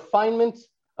in the refinement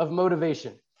of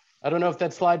motivation. I don't know if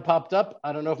that slide popped up.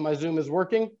 I don't know if my Zoom is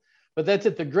working, but that's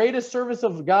it. The greatest service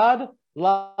of God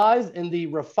lies in the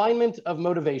refinement of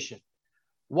motivation.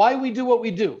 Why we do what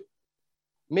we do.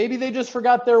 Maybe they just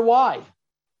forgot their why,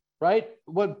 right?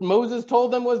 What Moses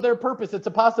told them was their purpose. It's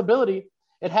a possibility.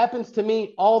 It happens to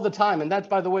me all the time. And that's,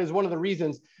 by the way, is one of the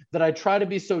reasons that I try to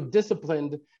be so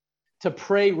disciplined to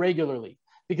pray regularly,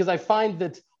 because I find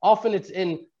that often it's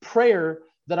in prayer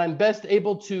that I'm best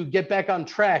able to get back on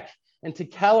track and to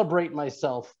calibrate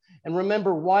myself and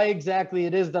remember why exactly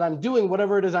it is that I'm doing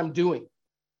whatever it is I'm doing,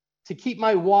 to keep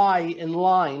my why in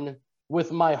line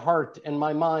with my heart and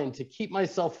my mind, to keep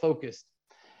myself focused.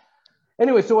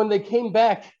 Anyway, so when they came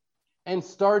back and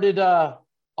started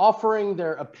offering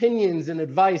their opinions and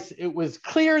advice, it was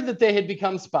clear that they had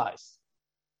become spies,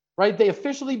 right? They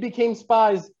officially became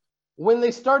spies when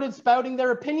they started spouting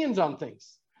their opinions on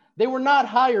things. They were not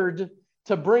hired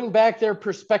to bring back their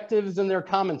perspectives and their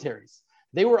commentaries.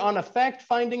 They were on a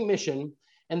fact-finding mission,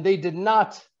 and they did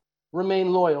not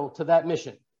remain loyal to that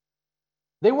mission.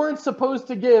 They weren't supposed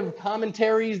to give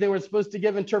commentaries. They were supposed to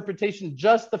give interpretation,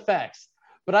 just the facts.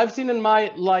 But I've seen in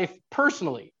my life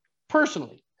personally,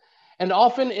 and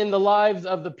often in the lives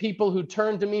of the people who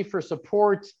turn to me for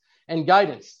support and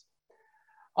guidance,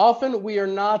 often we are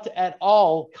not at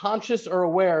all conscious or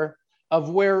aware of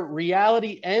where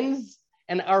reality ends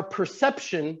and our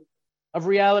perception of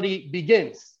reality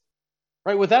begins,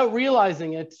 right? Without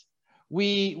realizing it,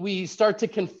 we start to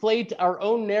conflate our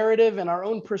own narrative and our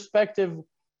own perspective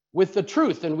with the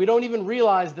truth, and we don't even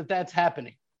realize that that's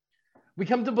happening. We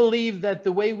come to believe that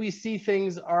the way we see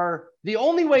things are the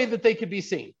only way that they could be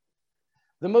seen,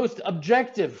 the most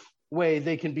objective way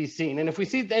they can be seen. And if we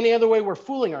see it any other way, we're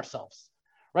fooling ourselves,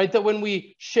 right? That when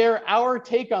we share our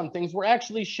take on things, we're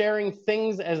actually sharing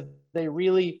things as they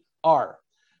really are.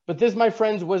 But this, my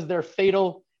friends, was their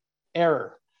fatal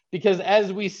error, because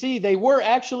as we see, they were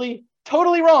actually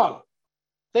totally wrong.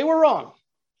 They were wrong.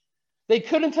 They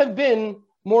couldn't have been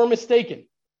more mistaken.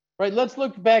 Right, let's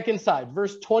look back inside.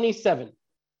 Verse 27.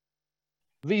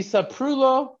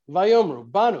 Visaprulo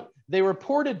vayomru banu. They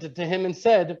reported to him and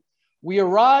said, we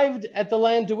arrived at the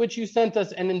land to which you sent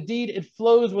us, and indeed it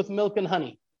flows with milk and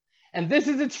honey. And this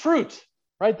is its fruit,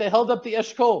 right? They held up the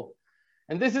eshkol.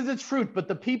 And this is its fruit, but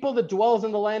the people that dwells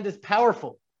in the land is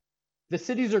powerful. The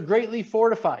cities are greatly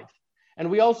fortified. And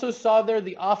we also saw there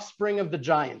the offspring of the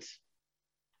giants.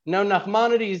 Now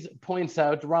Nachmanides points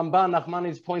out, Ramban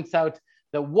Nachmanides points out,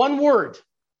 that one word,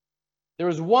 there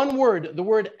is one word, the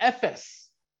word ephes,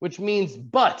 which means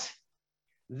but.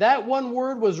 That one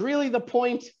word was really the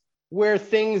point where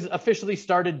things officially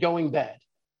started going bad,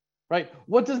 right?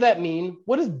 What does that mean?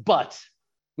 What does but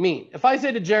mean? If I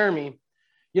say to Jeremy,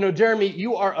 Jeremy,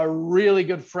 you are a really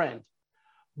good friend,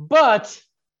 but,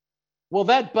 well,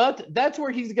 that's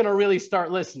where he's going to really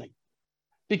start listening,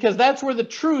 because that's where the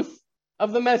truth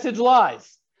of the message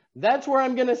lies. That's where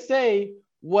I'm going to say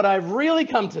what I've really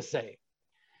come to say.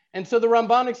 And so the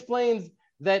Ramban explains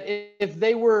that if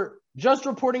they were just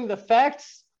reporting the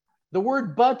facts, the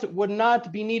word but would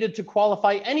not be needed to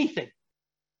qualify anything,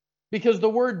 because the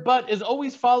word but is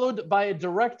always followed by a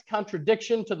direct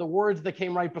contradiction to the words that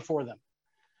came right before them.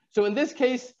 So in this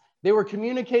case, they were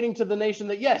communicating to the nation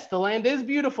that yes, the land is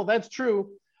beautiful, that's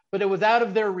true, but it was out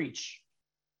of their reach.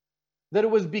 That it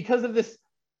was because of this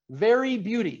very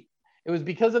beauty, it was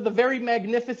because of the very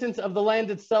magnificence of the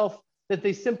land itself that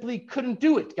they simply couldn't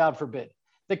do it, God forbid.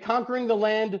 That conquering the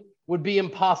land would be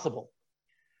impossible.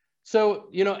 So,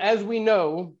 as we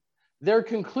know, their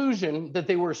conclusion that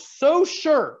they were so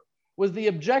sure was the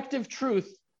objective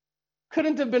truth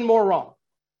couldn't have been more wrong.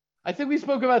 I think we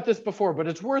spoke about this before, but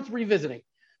it's worth revisiting.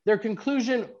 their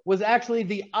conclusion was actually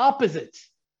the opposite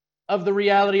of the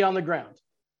reality on the ground.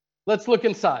 Let's look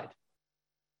inside.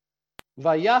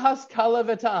 Vayahas Kalev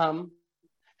et ha'am,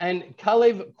 and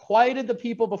Kalev quieted the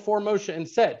people before Moshe and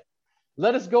said,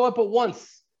 let us go up at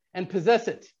once and possess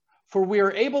it, for we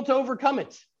are able to overcome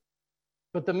it.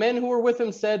 But the men who were with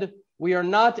him said, we are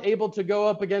not able to go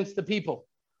up against the people,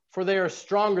 for they are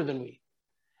stronger than we.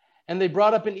 And they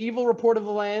brought up an evil report of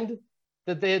the land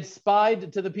that they had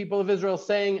spied to the people of Israel,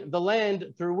 saying, the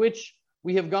land through which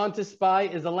we have gone to spy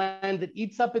is a land that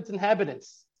eats up its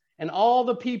inhabitants, and all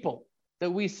the people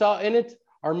that we saw in it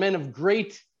are men of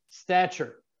great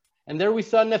stature. And there we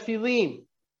saw Nephilim,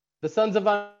 the sons of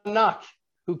Anak,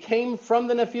 who came from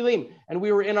the Nephilim, and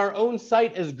we were in our own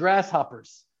sight as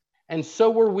grasshoppers. And so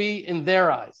were we in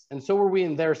their eyes, and so were we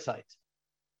in their sight.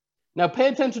 Now pay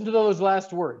attention to those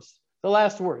last words, the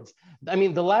last words. I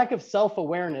mean, the lack of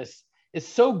self-awareness is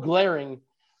so glaring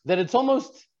that it's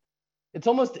almost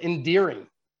endearing,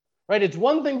 right? It's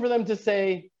one thing for them to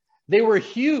say they were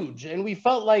huge and we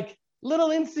felt like little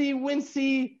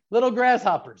incy-wincy little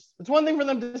grasshoppers. It's one thing for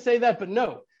them to say that, but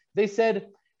no, they said,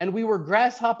 and we were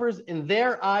grasshoppers in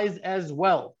their eyes as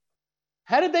well.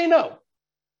 How did they know?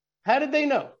 How did they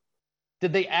know?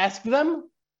 Did they ask them?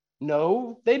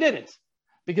 No, they didn't.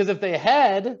 Because if they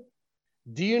had,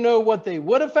 do you know what they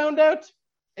would have found out?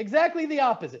 Exactly the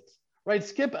opposite, right?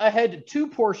 Skip ahead 2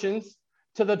 portions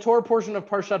to the Torah portion of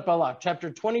Parshat Balak,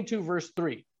 chapter 22, verse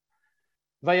 3.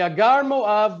 Vayagar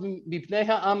Moab mipnei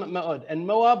ha'am me'od. And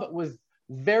Moab was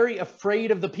very afraid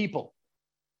of the people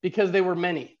because they were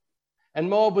many. And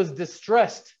Moab was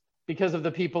distressed because of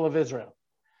the people of Israel.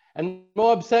 And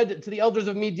Moab said to the elders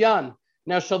of Midian,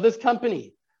 now shall this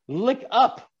company lick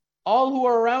up all who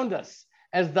are around us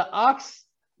as the ox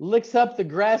licks up the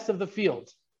grass of the field.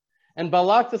 And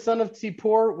Balak, the son of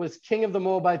Tzipor, was king of the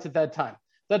Moabites at that time.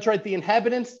 That's right, the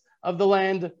inhabitants of the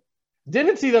land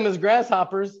didn't see them as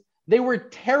grasshoppers. They were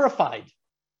terrified.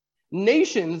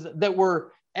 Nations that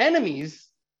were enemies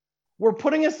were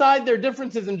putting aside their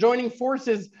differences and joining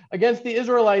forces against the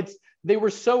Israelites. They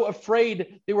were so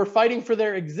afraid. They were fighting for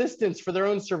their existence, for their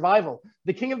own survival.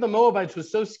 The king of the Moabites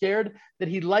was so scared that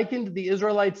he likened the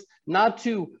Israelites not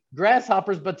to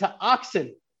grasshoppers, but to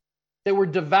oxen that were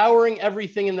devouring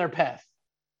everything in their path.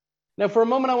 Now, for a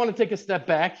moment, I want to take a step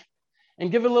back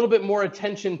and give a little bit more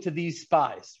attention to these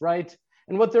spies, right?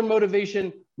 And what their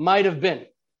motivation might have been.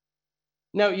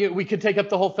 Now, we could take up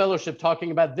the whole fellowship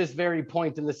talking about this very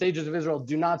point, and the sages of Israel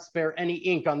do not spare any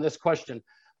ink on this question.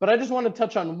 But I just want to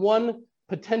touch on one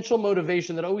potential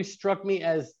motivation that always struck me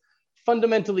as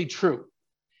fundamentally true.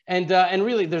 And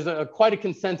really, there's quite a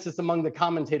consensus among the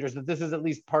commentators that this is at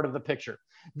least part of the picture.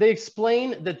 They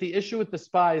explain that the issue with the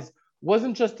spies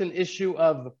wasn't just an issue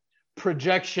of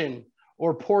projection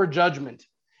or poor judgment.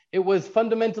 It was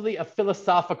fundamentally a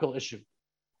philosophical issue.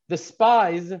 The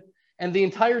spies and the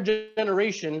entire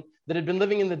generation that had been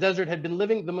living in the desert had been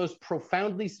living the most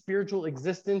profoundly spiritual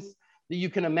existence that you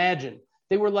can imagine.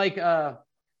 They were like a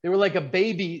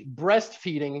baby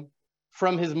breastfeeding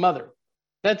from his mother.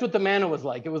 That's what the manna was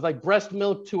like. It was like breast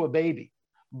milk to a baby.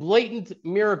 Blatant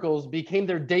miracles became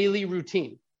their daily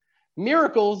routine.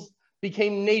 Miracles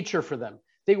became nature for them.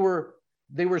 They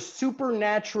were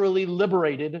supernaturally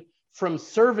liberated from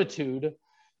servitude,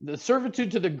 the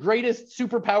servitude to the greatest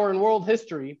superpower in world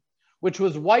history, which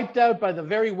was wiped out by the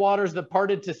very waters that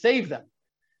parted to save them.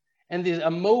 And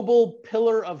a mobile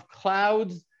pillar of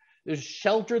clouds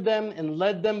sheltered them and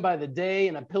led them by the day,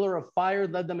 and a pillar of fire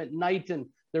led them at night, and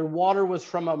their water was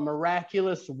from a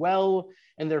miraculous well,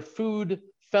 and their food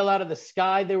fell out of the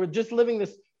sky. They were just living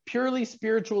this purely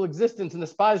spiritual existence, and the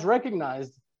spies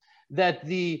recognized that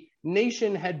the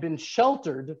nation had been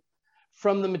sheltered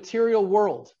from the material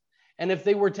world. And if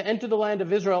they were to enter the land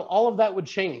of Israel, all of that would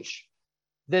change,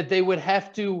 that they would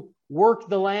have to work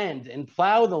the land and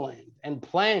plow the land and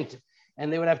plant,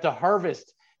 and they would have to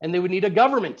harvest, and they would need a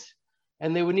government,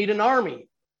 and they would need an army.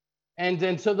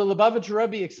 And so the Lubavitcher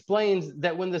Rebbe explains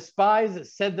that when the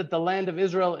spies said that the land of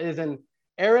Israel is an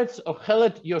Eretz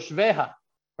Ochelet Yoshveha,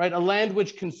 right, a land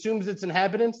which consumes its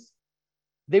inhabitants,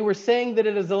 they were saying that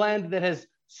it is a land that has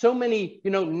so many,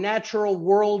 natural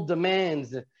world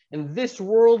demands and this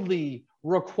worldly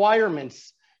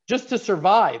requirements just to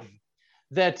survive,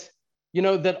 that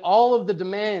that all of the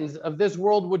demands of this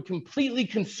world would completely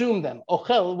consume them.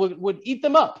 Ochel would eat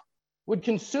them up, would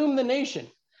consume the nation,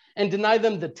 and deny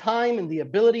them the time and the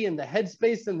ability and the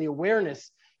headspace and the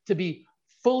awareness to be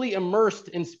fully immersed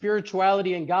in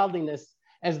spirituality and godliness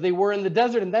as they were in the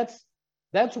desert. And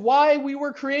that's why we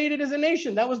were created as a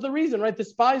nation. That was the reason, right? The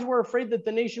spies were afraid that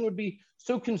the nation would be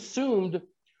so consumed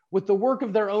with the work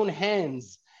of their own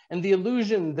hands and the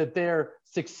illusion that their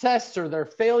success or their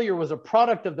failure was a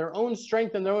product of their own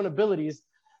strength and their own abilities,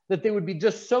 that they would be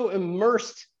just so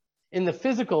immersed in the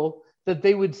physical that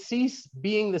they would cease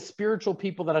being the spiritual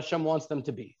people that Hashem wants them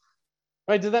to be.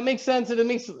 Right? Does that make sense? It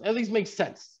at least makes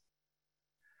sense.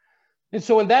 And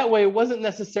so in that way, it wasn't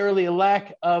necessarily a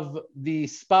lack of the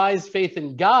spies' faith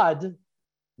in God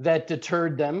that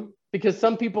deterred them, because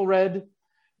some people read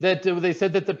that they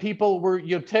said that the people were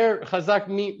yoter chazak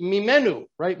mimenu,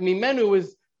 right? Mimenu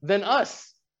is than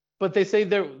us, but they say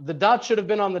the dot should have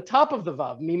been on the top of the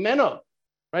vav, mimeno,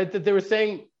 right? That they were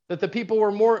saying that the people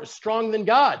were more strong than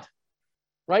God,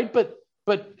 right? But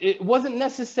it wasn't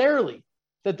necessarily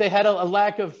that they had a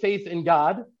lack of faith in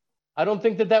God. I don't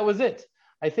think that was it.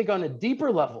 I think on a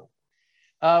deeper level,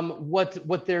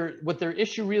 what their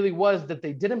issue really was that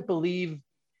they didn't believe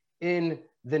in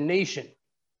the nation,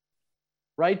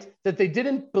 right? That they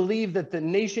didn't believe that the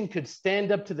nation could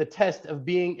stand up to the test of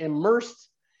being immersed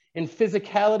in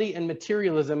physicality and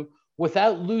materialism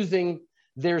without losing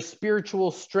their spiritual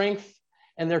strength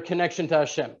and their connection to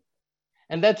Hashem.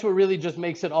 And that's what really just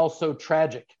makes it all so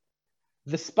tragic.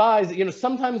 The spies,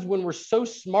 sometimes when we're so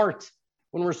smart,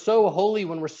 when we're so holy,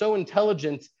 when we're so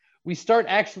intelligent, we start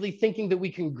actually thinking that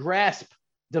we can grasp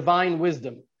divine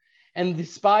wisdom. And the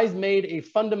spies made a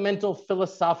fundamental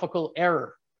philosophical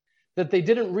error, that they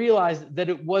didn't realize that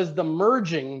it was the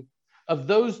merging of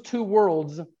those two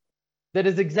worlds that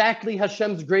is exactly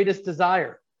Hashem's greatest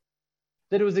desire.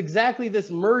 That it was exactly this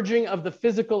merging of the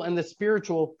physical and the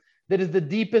spiritual that is the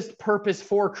deepest purpose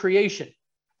for creation.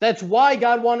 That's why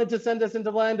God wanted to send us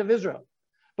into the land of Israel.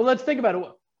 But let's think about it.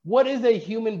 What is a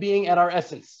human being at our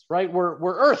essence, right? We're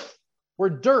earth, we're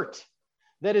dirt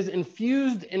that is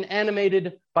infused and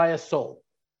animated by a soul.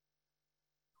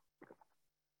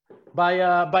 By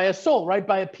a soul, right?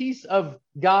 By a piece of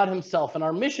God himself. And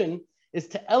our mission is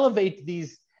to elevate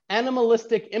these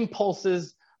animalistic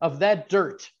impulses of that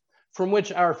dirt from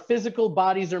which our physical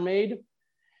bodies are made,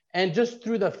 and just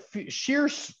through the sheer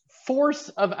force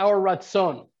of our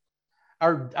ratzon,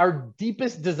 our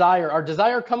deepest desire. Our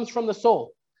desire comes from the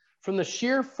soul, from the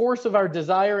sheer force of our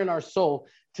desire in our soul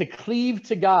to cleave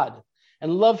to God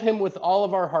and love him with all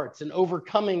of our hearts, and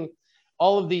overcoming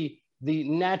all of the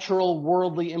natural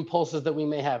worldly impulses that we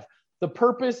may have. The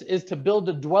purpose is to build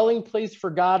a dwelling place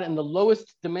for God in the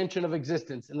lowest dimension of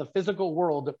existence, in the physical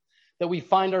world that we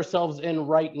find ourselves in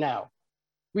right now.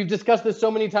 We've discussed this so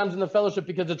many times in the fellowship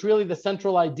because it's really the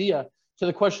central idea to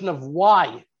the question of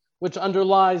why, which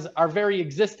underlies our very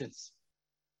existence.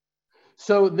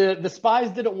 So the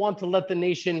spies didn't want to let the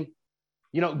nation,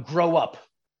 grow up.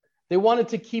 They wanted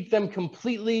to keep them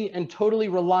completely and totally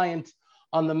reliant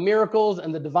on the miracles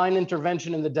and the divine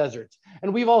intervention in the desert.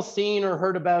 And we've all seen or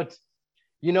heard about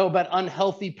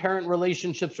unhealthy parent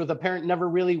relationships where the parent never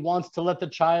really wants to let the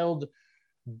child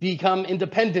become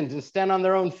independent and stand on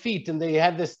their own feet, and they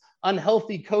have this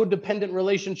unhealthy codependent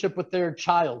relationship with their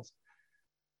child.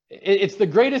 It's the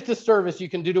greatest disservice you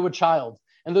can do to a child,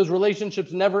 and those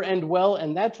relationships never end well,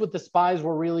 and that's what the spies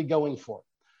were really going for.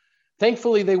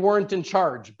 Thankfully, they weren't in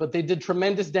charge, but they did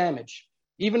tremendous damage,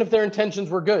 even if their intentions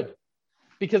were good,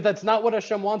 because that's not what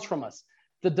Hashem wants from us.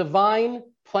 The divine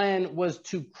plan was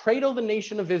to cradle the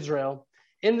nation of Israel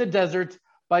in the desert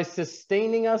by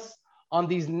sustaining us on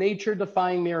these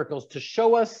nature-defying miracles, to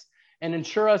show us and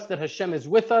ensure us that Hashem is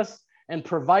with us and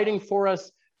providing for us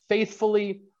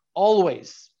faithfully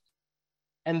always.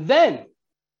 And then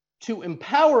to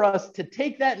empower us to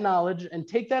take that knowledge and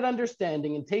take that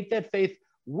understanding and take that faith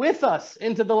with us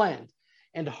into the land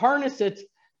and harness it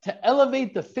to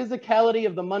elevate the physicality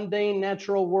of the mundane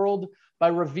natural world by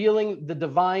revealing the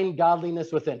divine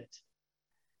godliness within it.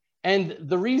 And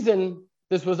the reason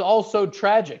this was also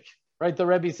tragic, right, the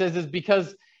Rebbe says, is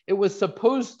because it was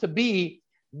supposed to be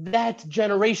that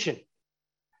generation.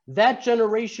 That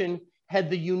generation had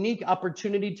the unique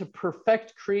opportunity to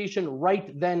perfect creation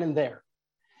right then and there.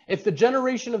 If the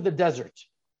generation of the desert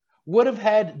would have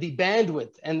had the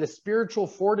bandwidth and the spiritual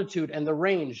fortitude and the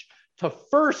range to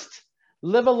first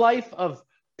live a life of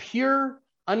pure,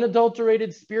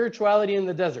 unadulterated spirituality in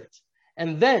the desert,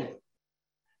 and then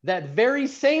that very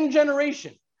same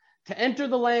generation to enter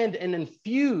the land and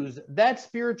infuse that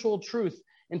spiritual truth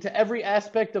into every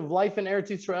aspect of life in Eretz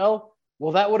Yisrael,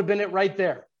 well, that would have been it right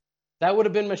there. That would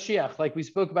have been Mashiach, like we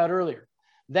spoke about earlier.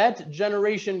 That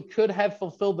generation could have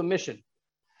fulfilled the mission,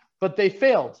 but they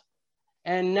failed.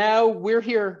 And now we're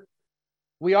here.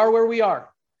 We are where we are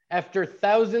after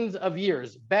thousands of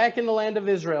years back in the land of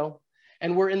Israel,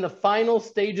 and we're in the final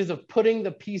stages of putting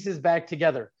the pieces back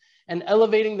together and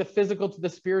elevating the physical to the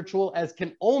spiritual, as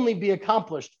can only be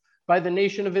accomplished by the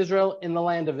nation of Israel in the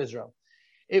land of Israel.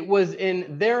 it was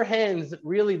in their hands,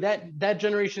 really that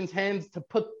generation's hands, to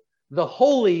put the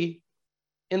holy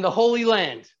in the Holy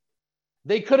Land.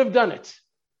 They could have done it,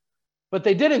 but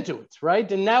they didn't do it,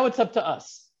 right? And now it's up to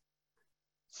us.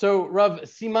 So Rav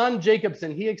Siman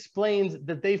Jacobson, he explains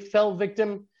that they fell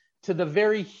victim to the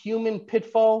very human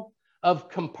pitfall of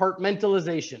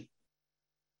compartmentalization,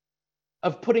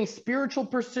 of putting spiritual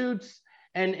pursuits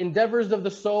and endeavors of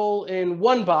the soul in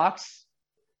one box.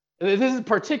 This is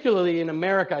particularly in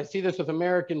America. I see this with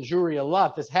American Jewry a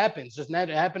lot. This happens. It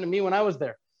happened to me when I was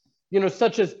there.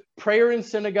 Such as prayer in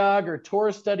synagogue or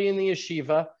Torah study in the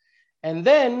yeshiva. And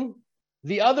then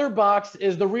the other box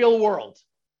is the real world,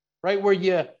 right? Where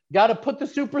you got to put the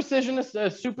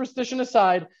superstition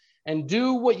aside and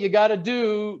do what you got to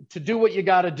do what you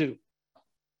got to do.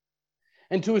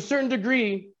 And to a certain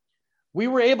degree, we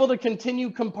were able to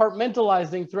continue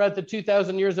compartmentalizing throughout the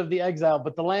 2,000 years of the exile,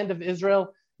 but the land of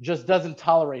Israel just doesn't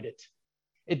tolerate it.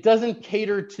 It doesn't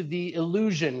cater to the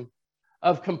illusion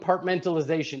of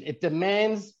compartmentalization. It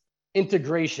demands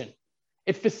integration.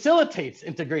 It facilitates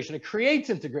integration. It creates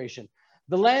integration.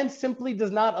 The land simply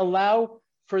does not allow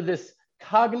for this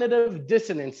cognitive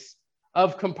dissonance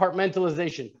of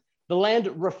compartmentalization. The land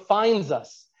refines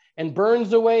us and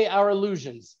burns away our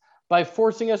illusions by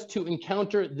forcing us to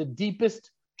encounter the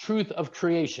deepest truth of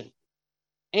creation.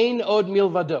 Ein od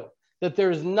milvado, that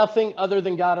there is nothing other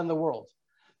than God in the world.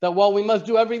 That while we must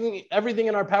do everything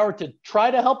in our power to try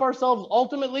to help ourselves,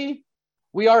 ultimately,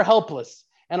 we are helpless.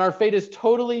 And our fate is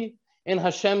totally in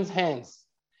Hashem's hands.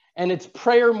 And it's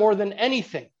prayer more than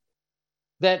anything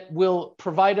that will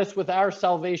provide us with our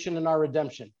salvation and our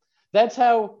redemption. That's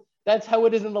how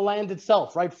it is in the land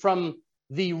itself, right? From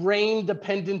the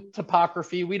rain-dependent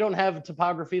topography. We don't have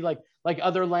topography like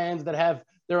other lands that have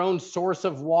their own source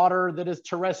of water that is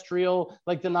terrestrial,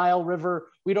 like the Nile River.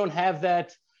 We don't have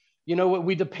that.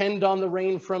 We depend on the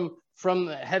rain from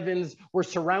the heavens. We're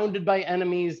surrounded by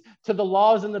enemies, to the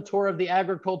laws in the Torah of the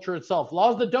agriculture itself,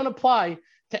 laws that don't apply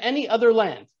to any other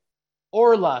land.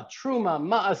 Orla, Truma,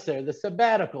 Maaser, the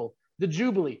sabbatical, the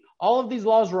Jubilee. All of these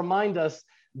laws remind us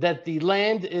that the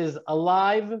land is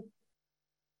alive,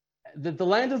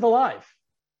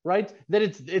 right? That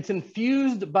it's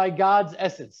infused by God's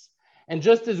essence. And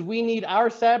just as we need our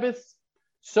Sabbaths,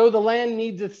 so the land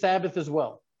needs its Sabbath as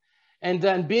well.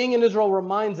 And being in Israel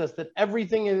reminds us that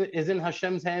everything is in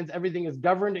Hashem's hands. Everything is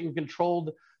governed and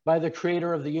controlled by the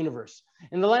creator of the universe.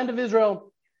 In the land of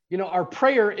Israel, our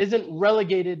prayer isn't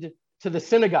relegated to the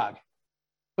synagogue,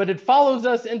 but it follows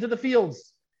us into the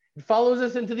fields. It follows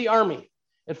us into the army.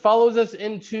 It follows us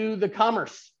into the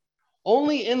commerce.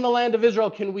 Only in the land of Israel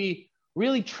can we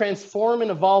really transform and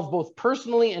evolve both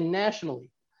personally and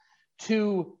nationally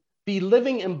to be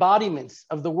living embodiments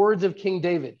of the words of King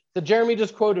David that Jeremy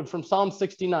just quoted from Psalm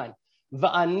 69.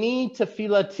 Va'ani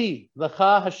tefilati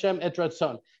l'cha Hashem et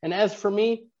ratzon. And as for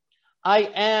me, I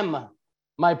am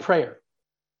my prayer.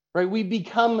 Right? We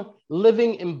become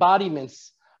living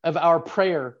embodiments of our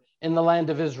prayer in the land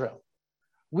of Israel.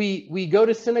 We go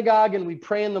to synagogue and we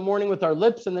pray in the morning with our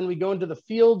lips, and then we go into the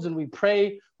fields and we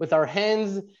pray with our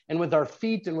hands and with our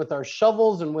feet and with our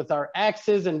shovels and with our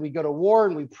axes, and we go to war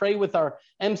and we pray with our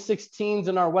M16s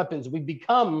and our weapons. We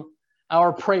become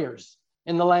our prayers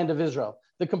in the land of Israel.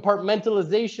 The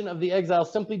compartmentalization of the exile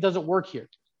simply doesn't work here,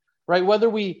 right? Whether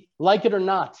we like it or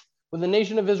not, when the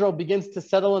nation of Israel begins to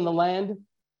settle in the land,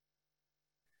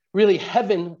 really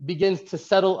heaven begins to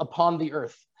settle upon the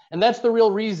earth. And that's the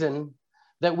real reason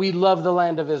that we love the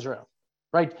land of Israel,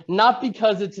 right? Not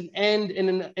because it's an end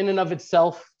in and of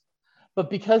itself,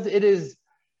 but because it is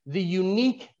the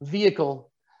unique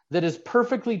vehicle that is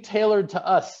perfectly tailored to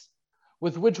us,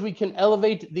 with which we can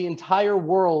elevate the entire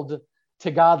world to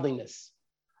godliness.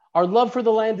 Our love for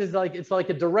the land is it's like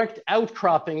a direct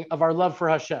outcropping of our love for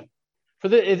Hashem.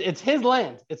 It's his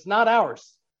land, it's not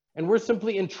ours, and we're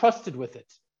simply entrusted with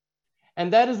it.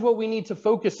 And that is what we need to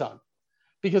focus on,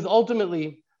 because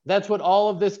ultimately, that's what all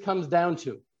of this comes down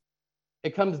to.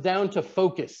 It comes down to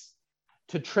focus,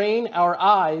 to train our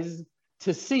eyes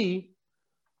to see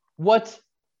what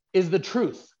is the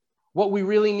truth, what we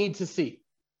really need to see.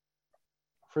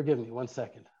 Forgive me, 1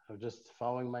 second. I'm just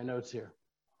following my notes here.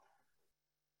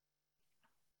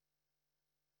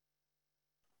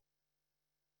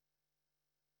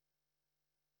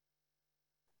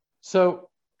 So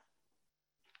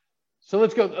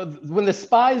let's go. When the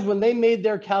spies, when they made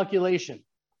their calculation,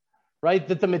 right,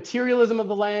 that the materialism of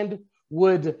the land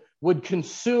would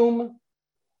consume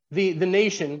the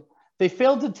nation, they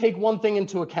failed to take one thing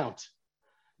into account,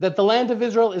 that the land of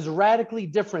Israel is radically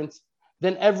different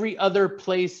than every other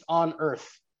place on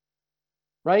earth,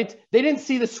 right? They didn't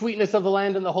see the sweetness of the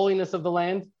land and the holiness of the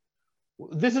land.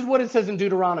 This is what it says in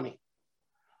Deuteronomy.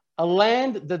 A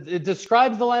land that it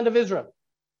describes the land of Israel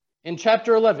in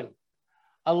chapter 11,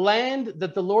 a land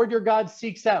that the Lord your God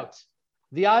seeks out.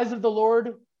 The eyes of the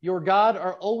Lord your God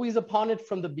are always upon it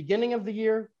from the beginning of the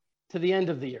year to the end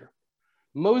of the year.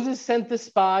 Moses sent the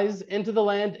spies into the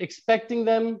land, expecting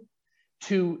them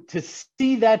to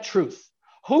see that truth,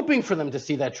 hoping for them to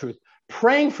see that truth,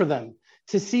 praying for them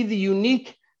to see the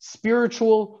unique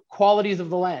spiritual qualities of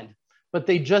the land. But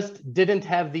they just didn't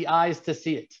have the eyes to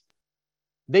see it.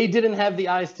 They didn't have the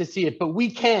eyes to see it, but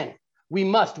we can, we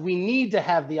must, we need to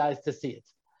have the eyes to see it.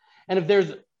 And if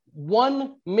there's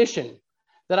one mission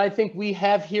that I think we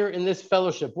have here in this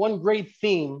fellowship, one great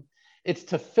theme, it's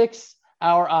to fix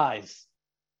our eyes,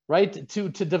 right? To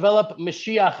develop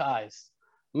Mashiach eyes,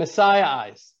 Messiah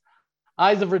eyes,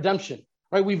 eyes of redemption,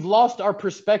 right? We've lost our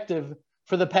perspective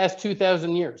for the past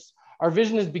 2,000 years. Our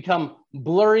vision has become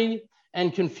blurry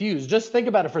and confused. Just think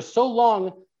about it. For so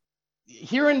long,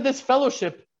 here in this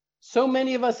fellowship, so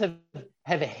many of us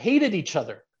have hated each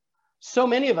other. So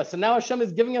many of us. And now Hashem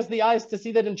is giving us the eyes to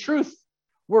see that in truth,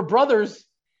 we're brothers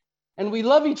and we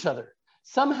love each other.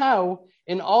 Somehow,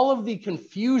 in all of the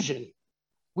confusion,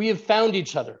 we have found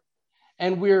each other.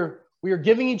 And we're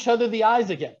giving each other the eyes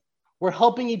again. We're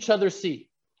helping each other see.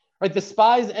 Right? The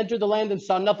spies entered the land and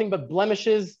saw nothing but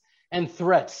blemishes and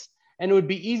threats. And it would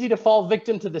be easy to fall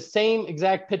victim to the same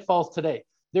exact pitfalls today.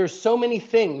 There's so many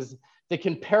things that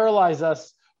can paralyze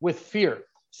us with fear.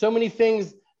 So many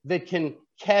things that can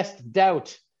cast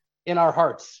doubt in our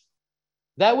hearts.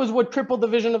 That was what crippled the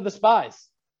vision of the spies,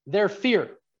 their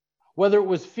fear. Whether it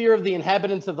was fear of the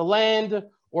inhabitants of the land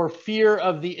or fear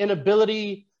of the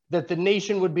inability that the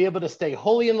nation would be able to stay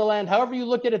holy in the land. However you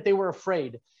look at it, they were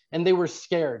afraid and they were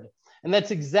scared. And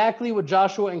that's exactly what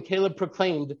Joshua and Caleb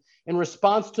proclaimed in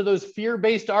response to those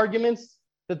fear-based arguments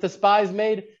that the spies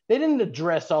made. They didn't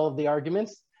address all of the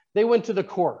arguments. They went to the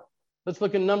core. Let's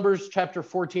look at Numbers chapter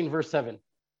 14, verse 7.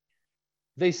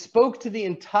 They spoke to the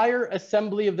entire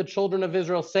assembly of the children of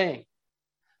Israel, saying,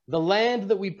 the land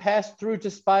that we passed through to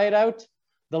spy it out,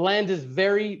 the land is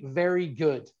very, very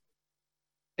good.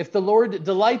 If the Lord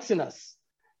delights in us,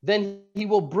 then he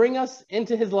will bring us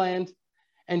into his land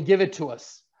and give it to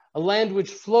us, a land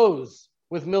which flows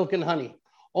with milk and honey.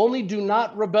 Only do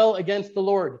not rebel against the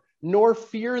Lord, nor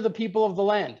fear the people of the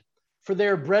land, for they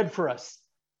are bread for us.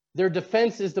 Their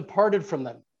defense is departed from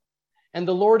them, and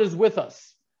the Lord is with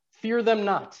us. Fear them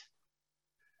not.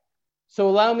 So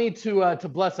allow me to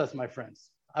bless us, my friends.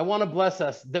 I want to bless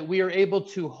us that we are able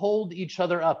to hold each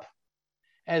other up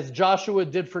as Joshua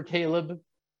did for Caleb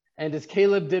and as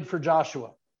Caleb did for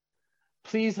Joshua.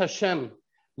 Please, Hashem,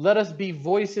 let us be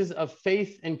voices of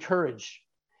faith and courage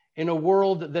in a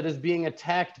world that is being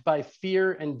attacked by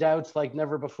fear and doubts like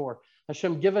never before.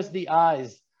 Hashem, give us the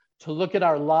eyes to look at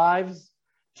our lives,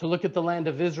 to look at the land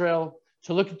of Israel,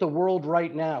 to look at the world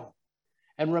right now,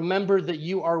 and remember that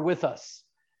you are with us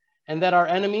and that our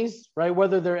enemies, right,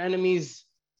 whether they're enemies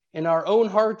in our own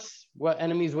hearts,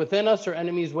 enemies within us or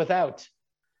enemies without,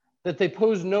 that they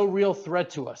pose no real threat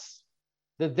to us,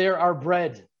 that they're our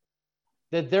bread,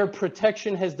 that their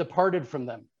protection has departed from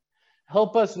them.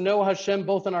 Help us know, Hashem,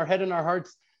 both in our head and our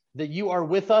hearts, that you are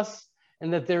with us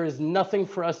and that there is nothing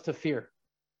for us to fear.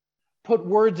 Put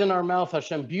words in our mouth,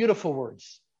 Hashem, beautiful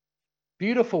words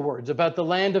about the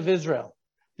land of Israel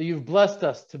that you've blessed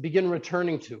us to begin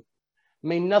returning to.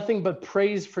 May nothing but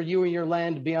praise for you and your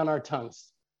land be on our tongues.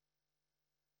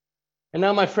 And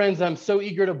now, my friends, I'm so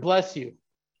eager to bless you,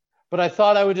 but I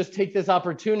thought I would just take this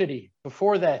opportunity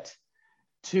before that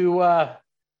to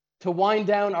wind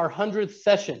down our 100th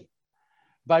session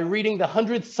by reading the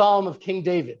 100th Psalm of King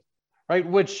David, right?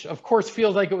 Which, of course,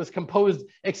 feels like it was composed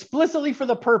explicitly for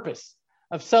the purpose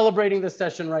of celebrating this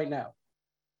session right now.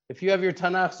 If you have your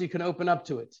Tanakh, you can open up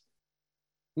to it.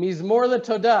 Mizmor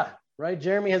LeTodah, right?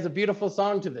 Jeremy has a beautiful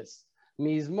song to this.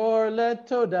 Mizmor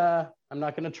LeTodah. I'm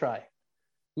not going to try.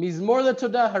 Mizmor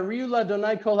LeTodah, hariu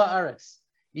la'Adonai kol ha'aretz.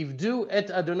 Ivdu et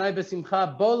Adonai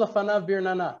besimcha, bo lafanav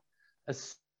birnana. A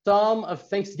psalm of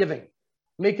thanksgiving.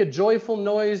 Make a joyful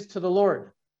noise to the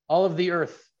Lord, all of the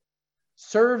earth.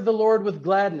 Serve the Lord with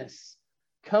gladness.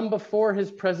 Come before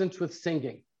his presence with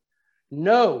singing.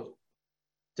 Know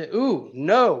that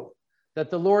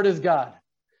the Lord is God.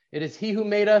 It is he who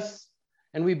made us,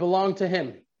 and we belong to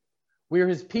him. We are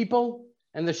his people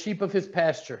and the sheep of his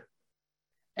pasture.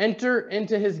 Enter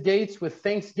into his gates with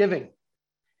thanksgiving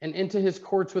and into his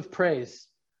courts with praise.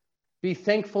 Be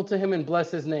thankful to him and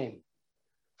bless his name.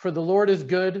 For the Lord is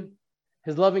good,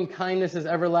 his loving kindness is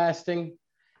everlasting,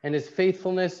 and his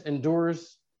faithfulness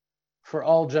endures for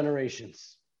all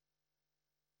generations.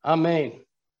 Amen.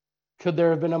 could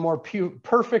there have been a more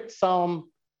perfect psalm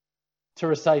to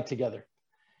recite together?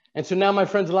 And so now, my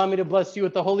friends, allow me to bless you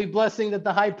with the holy blessing that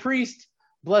the high priest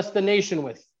blessed the nation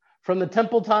with. From the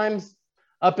temple times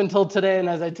up until today, and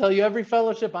as I tell you every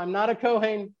fellowship, I'm not a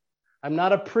Kohen, I'm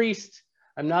not a priest,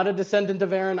 I'm not a descendant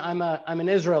of Aaron, I'm an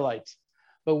Israelite.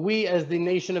 But we as the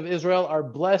nation of Israel are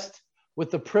blessed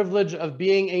with the privilege of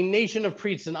being a nation of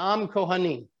priests, an Am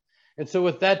Kohanim. And so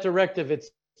with that directive, it's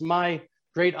my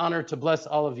great honor to bless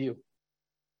all of you.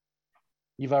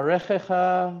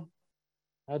 Yivarechecha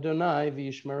Adonai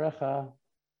v'yishmerecha.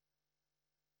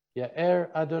 Ya'er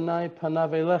Adonai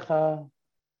panav elecha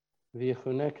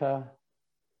v'yichuneka.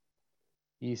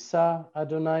 Yisa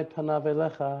Adonai panav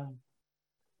elecha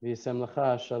v'yisem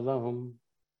lecha shalom.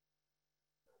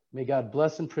 May God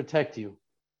bless and protect you.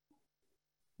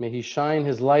 May he shine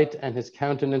his light and his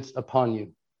countenance upon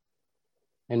you.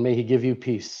 And may he give you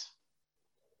peace.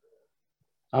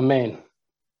 Amen.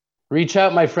 Reach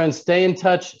out, my friends. Stay in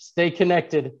touch. Stay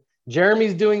connected.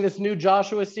 Jeremy's doing this new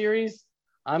Joshua series.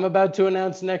 I'm about to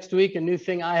announce next week a new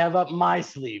thing I have up my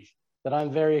sleeve that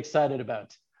I'm very excited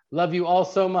about. Love you all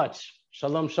so much.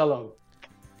 Shalom, shalom.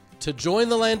 To join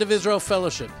the Land of Israel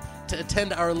Fellowship, to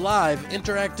attend our live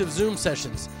interactive Zoom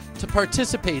sessions, to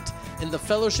participate in the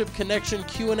Fellowship Connection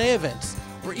Q&A events,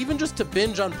 or even just to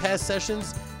binge on past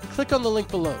sessions, click on the link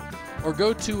below or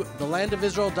go to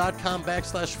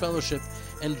thelandofisrael.com/fellowship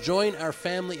and join our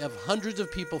family of hundreds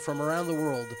of people from around the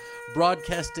world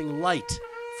broadcasting light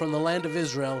from the land of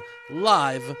Israel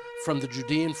live from the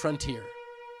Judean frontier.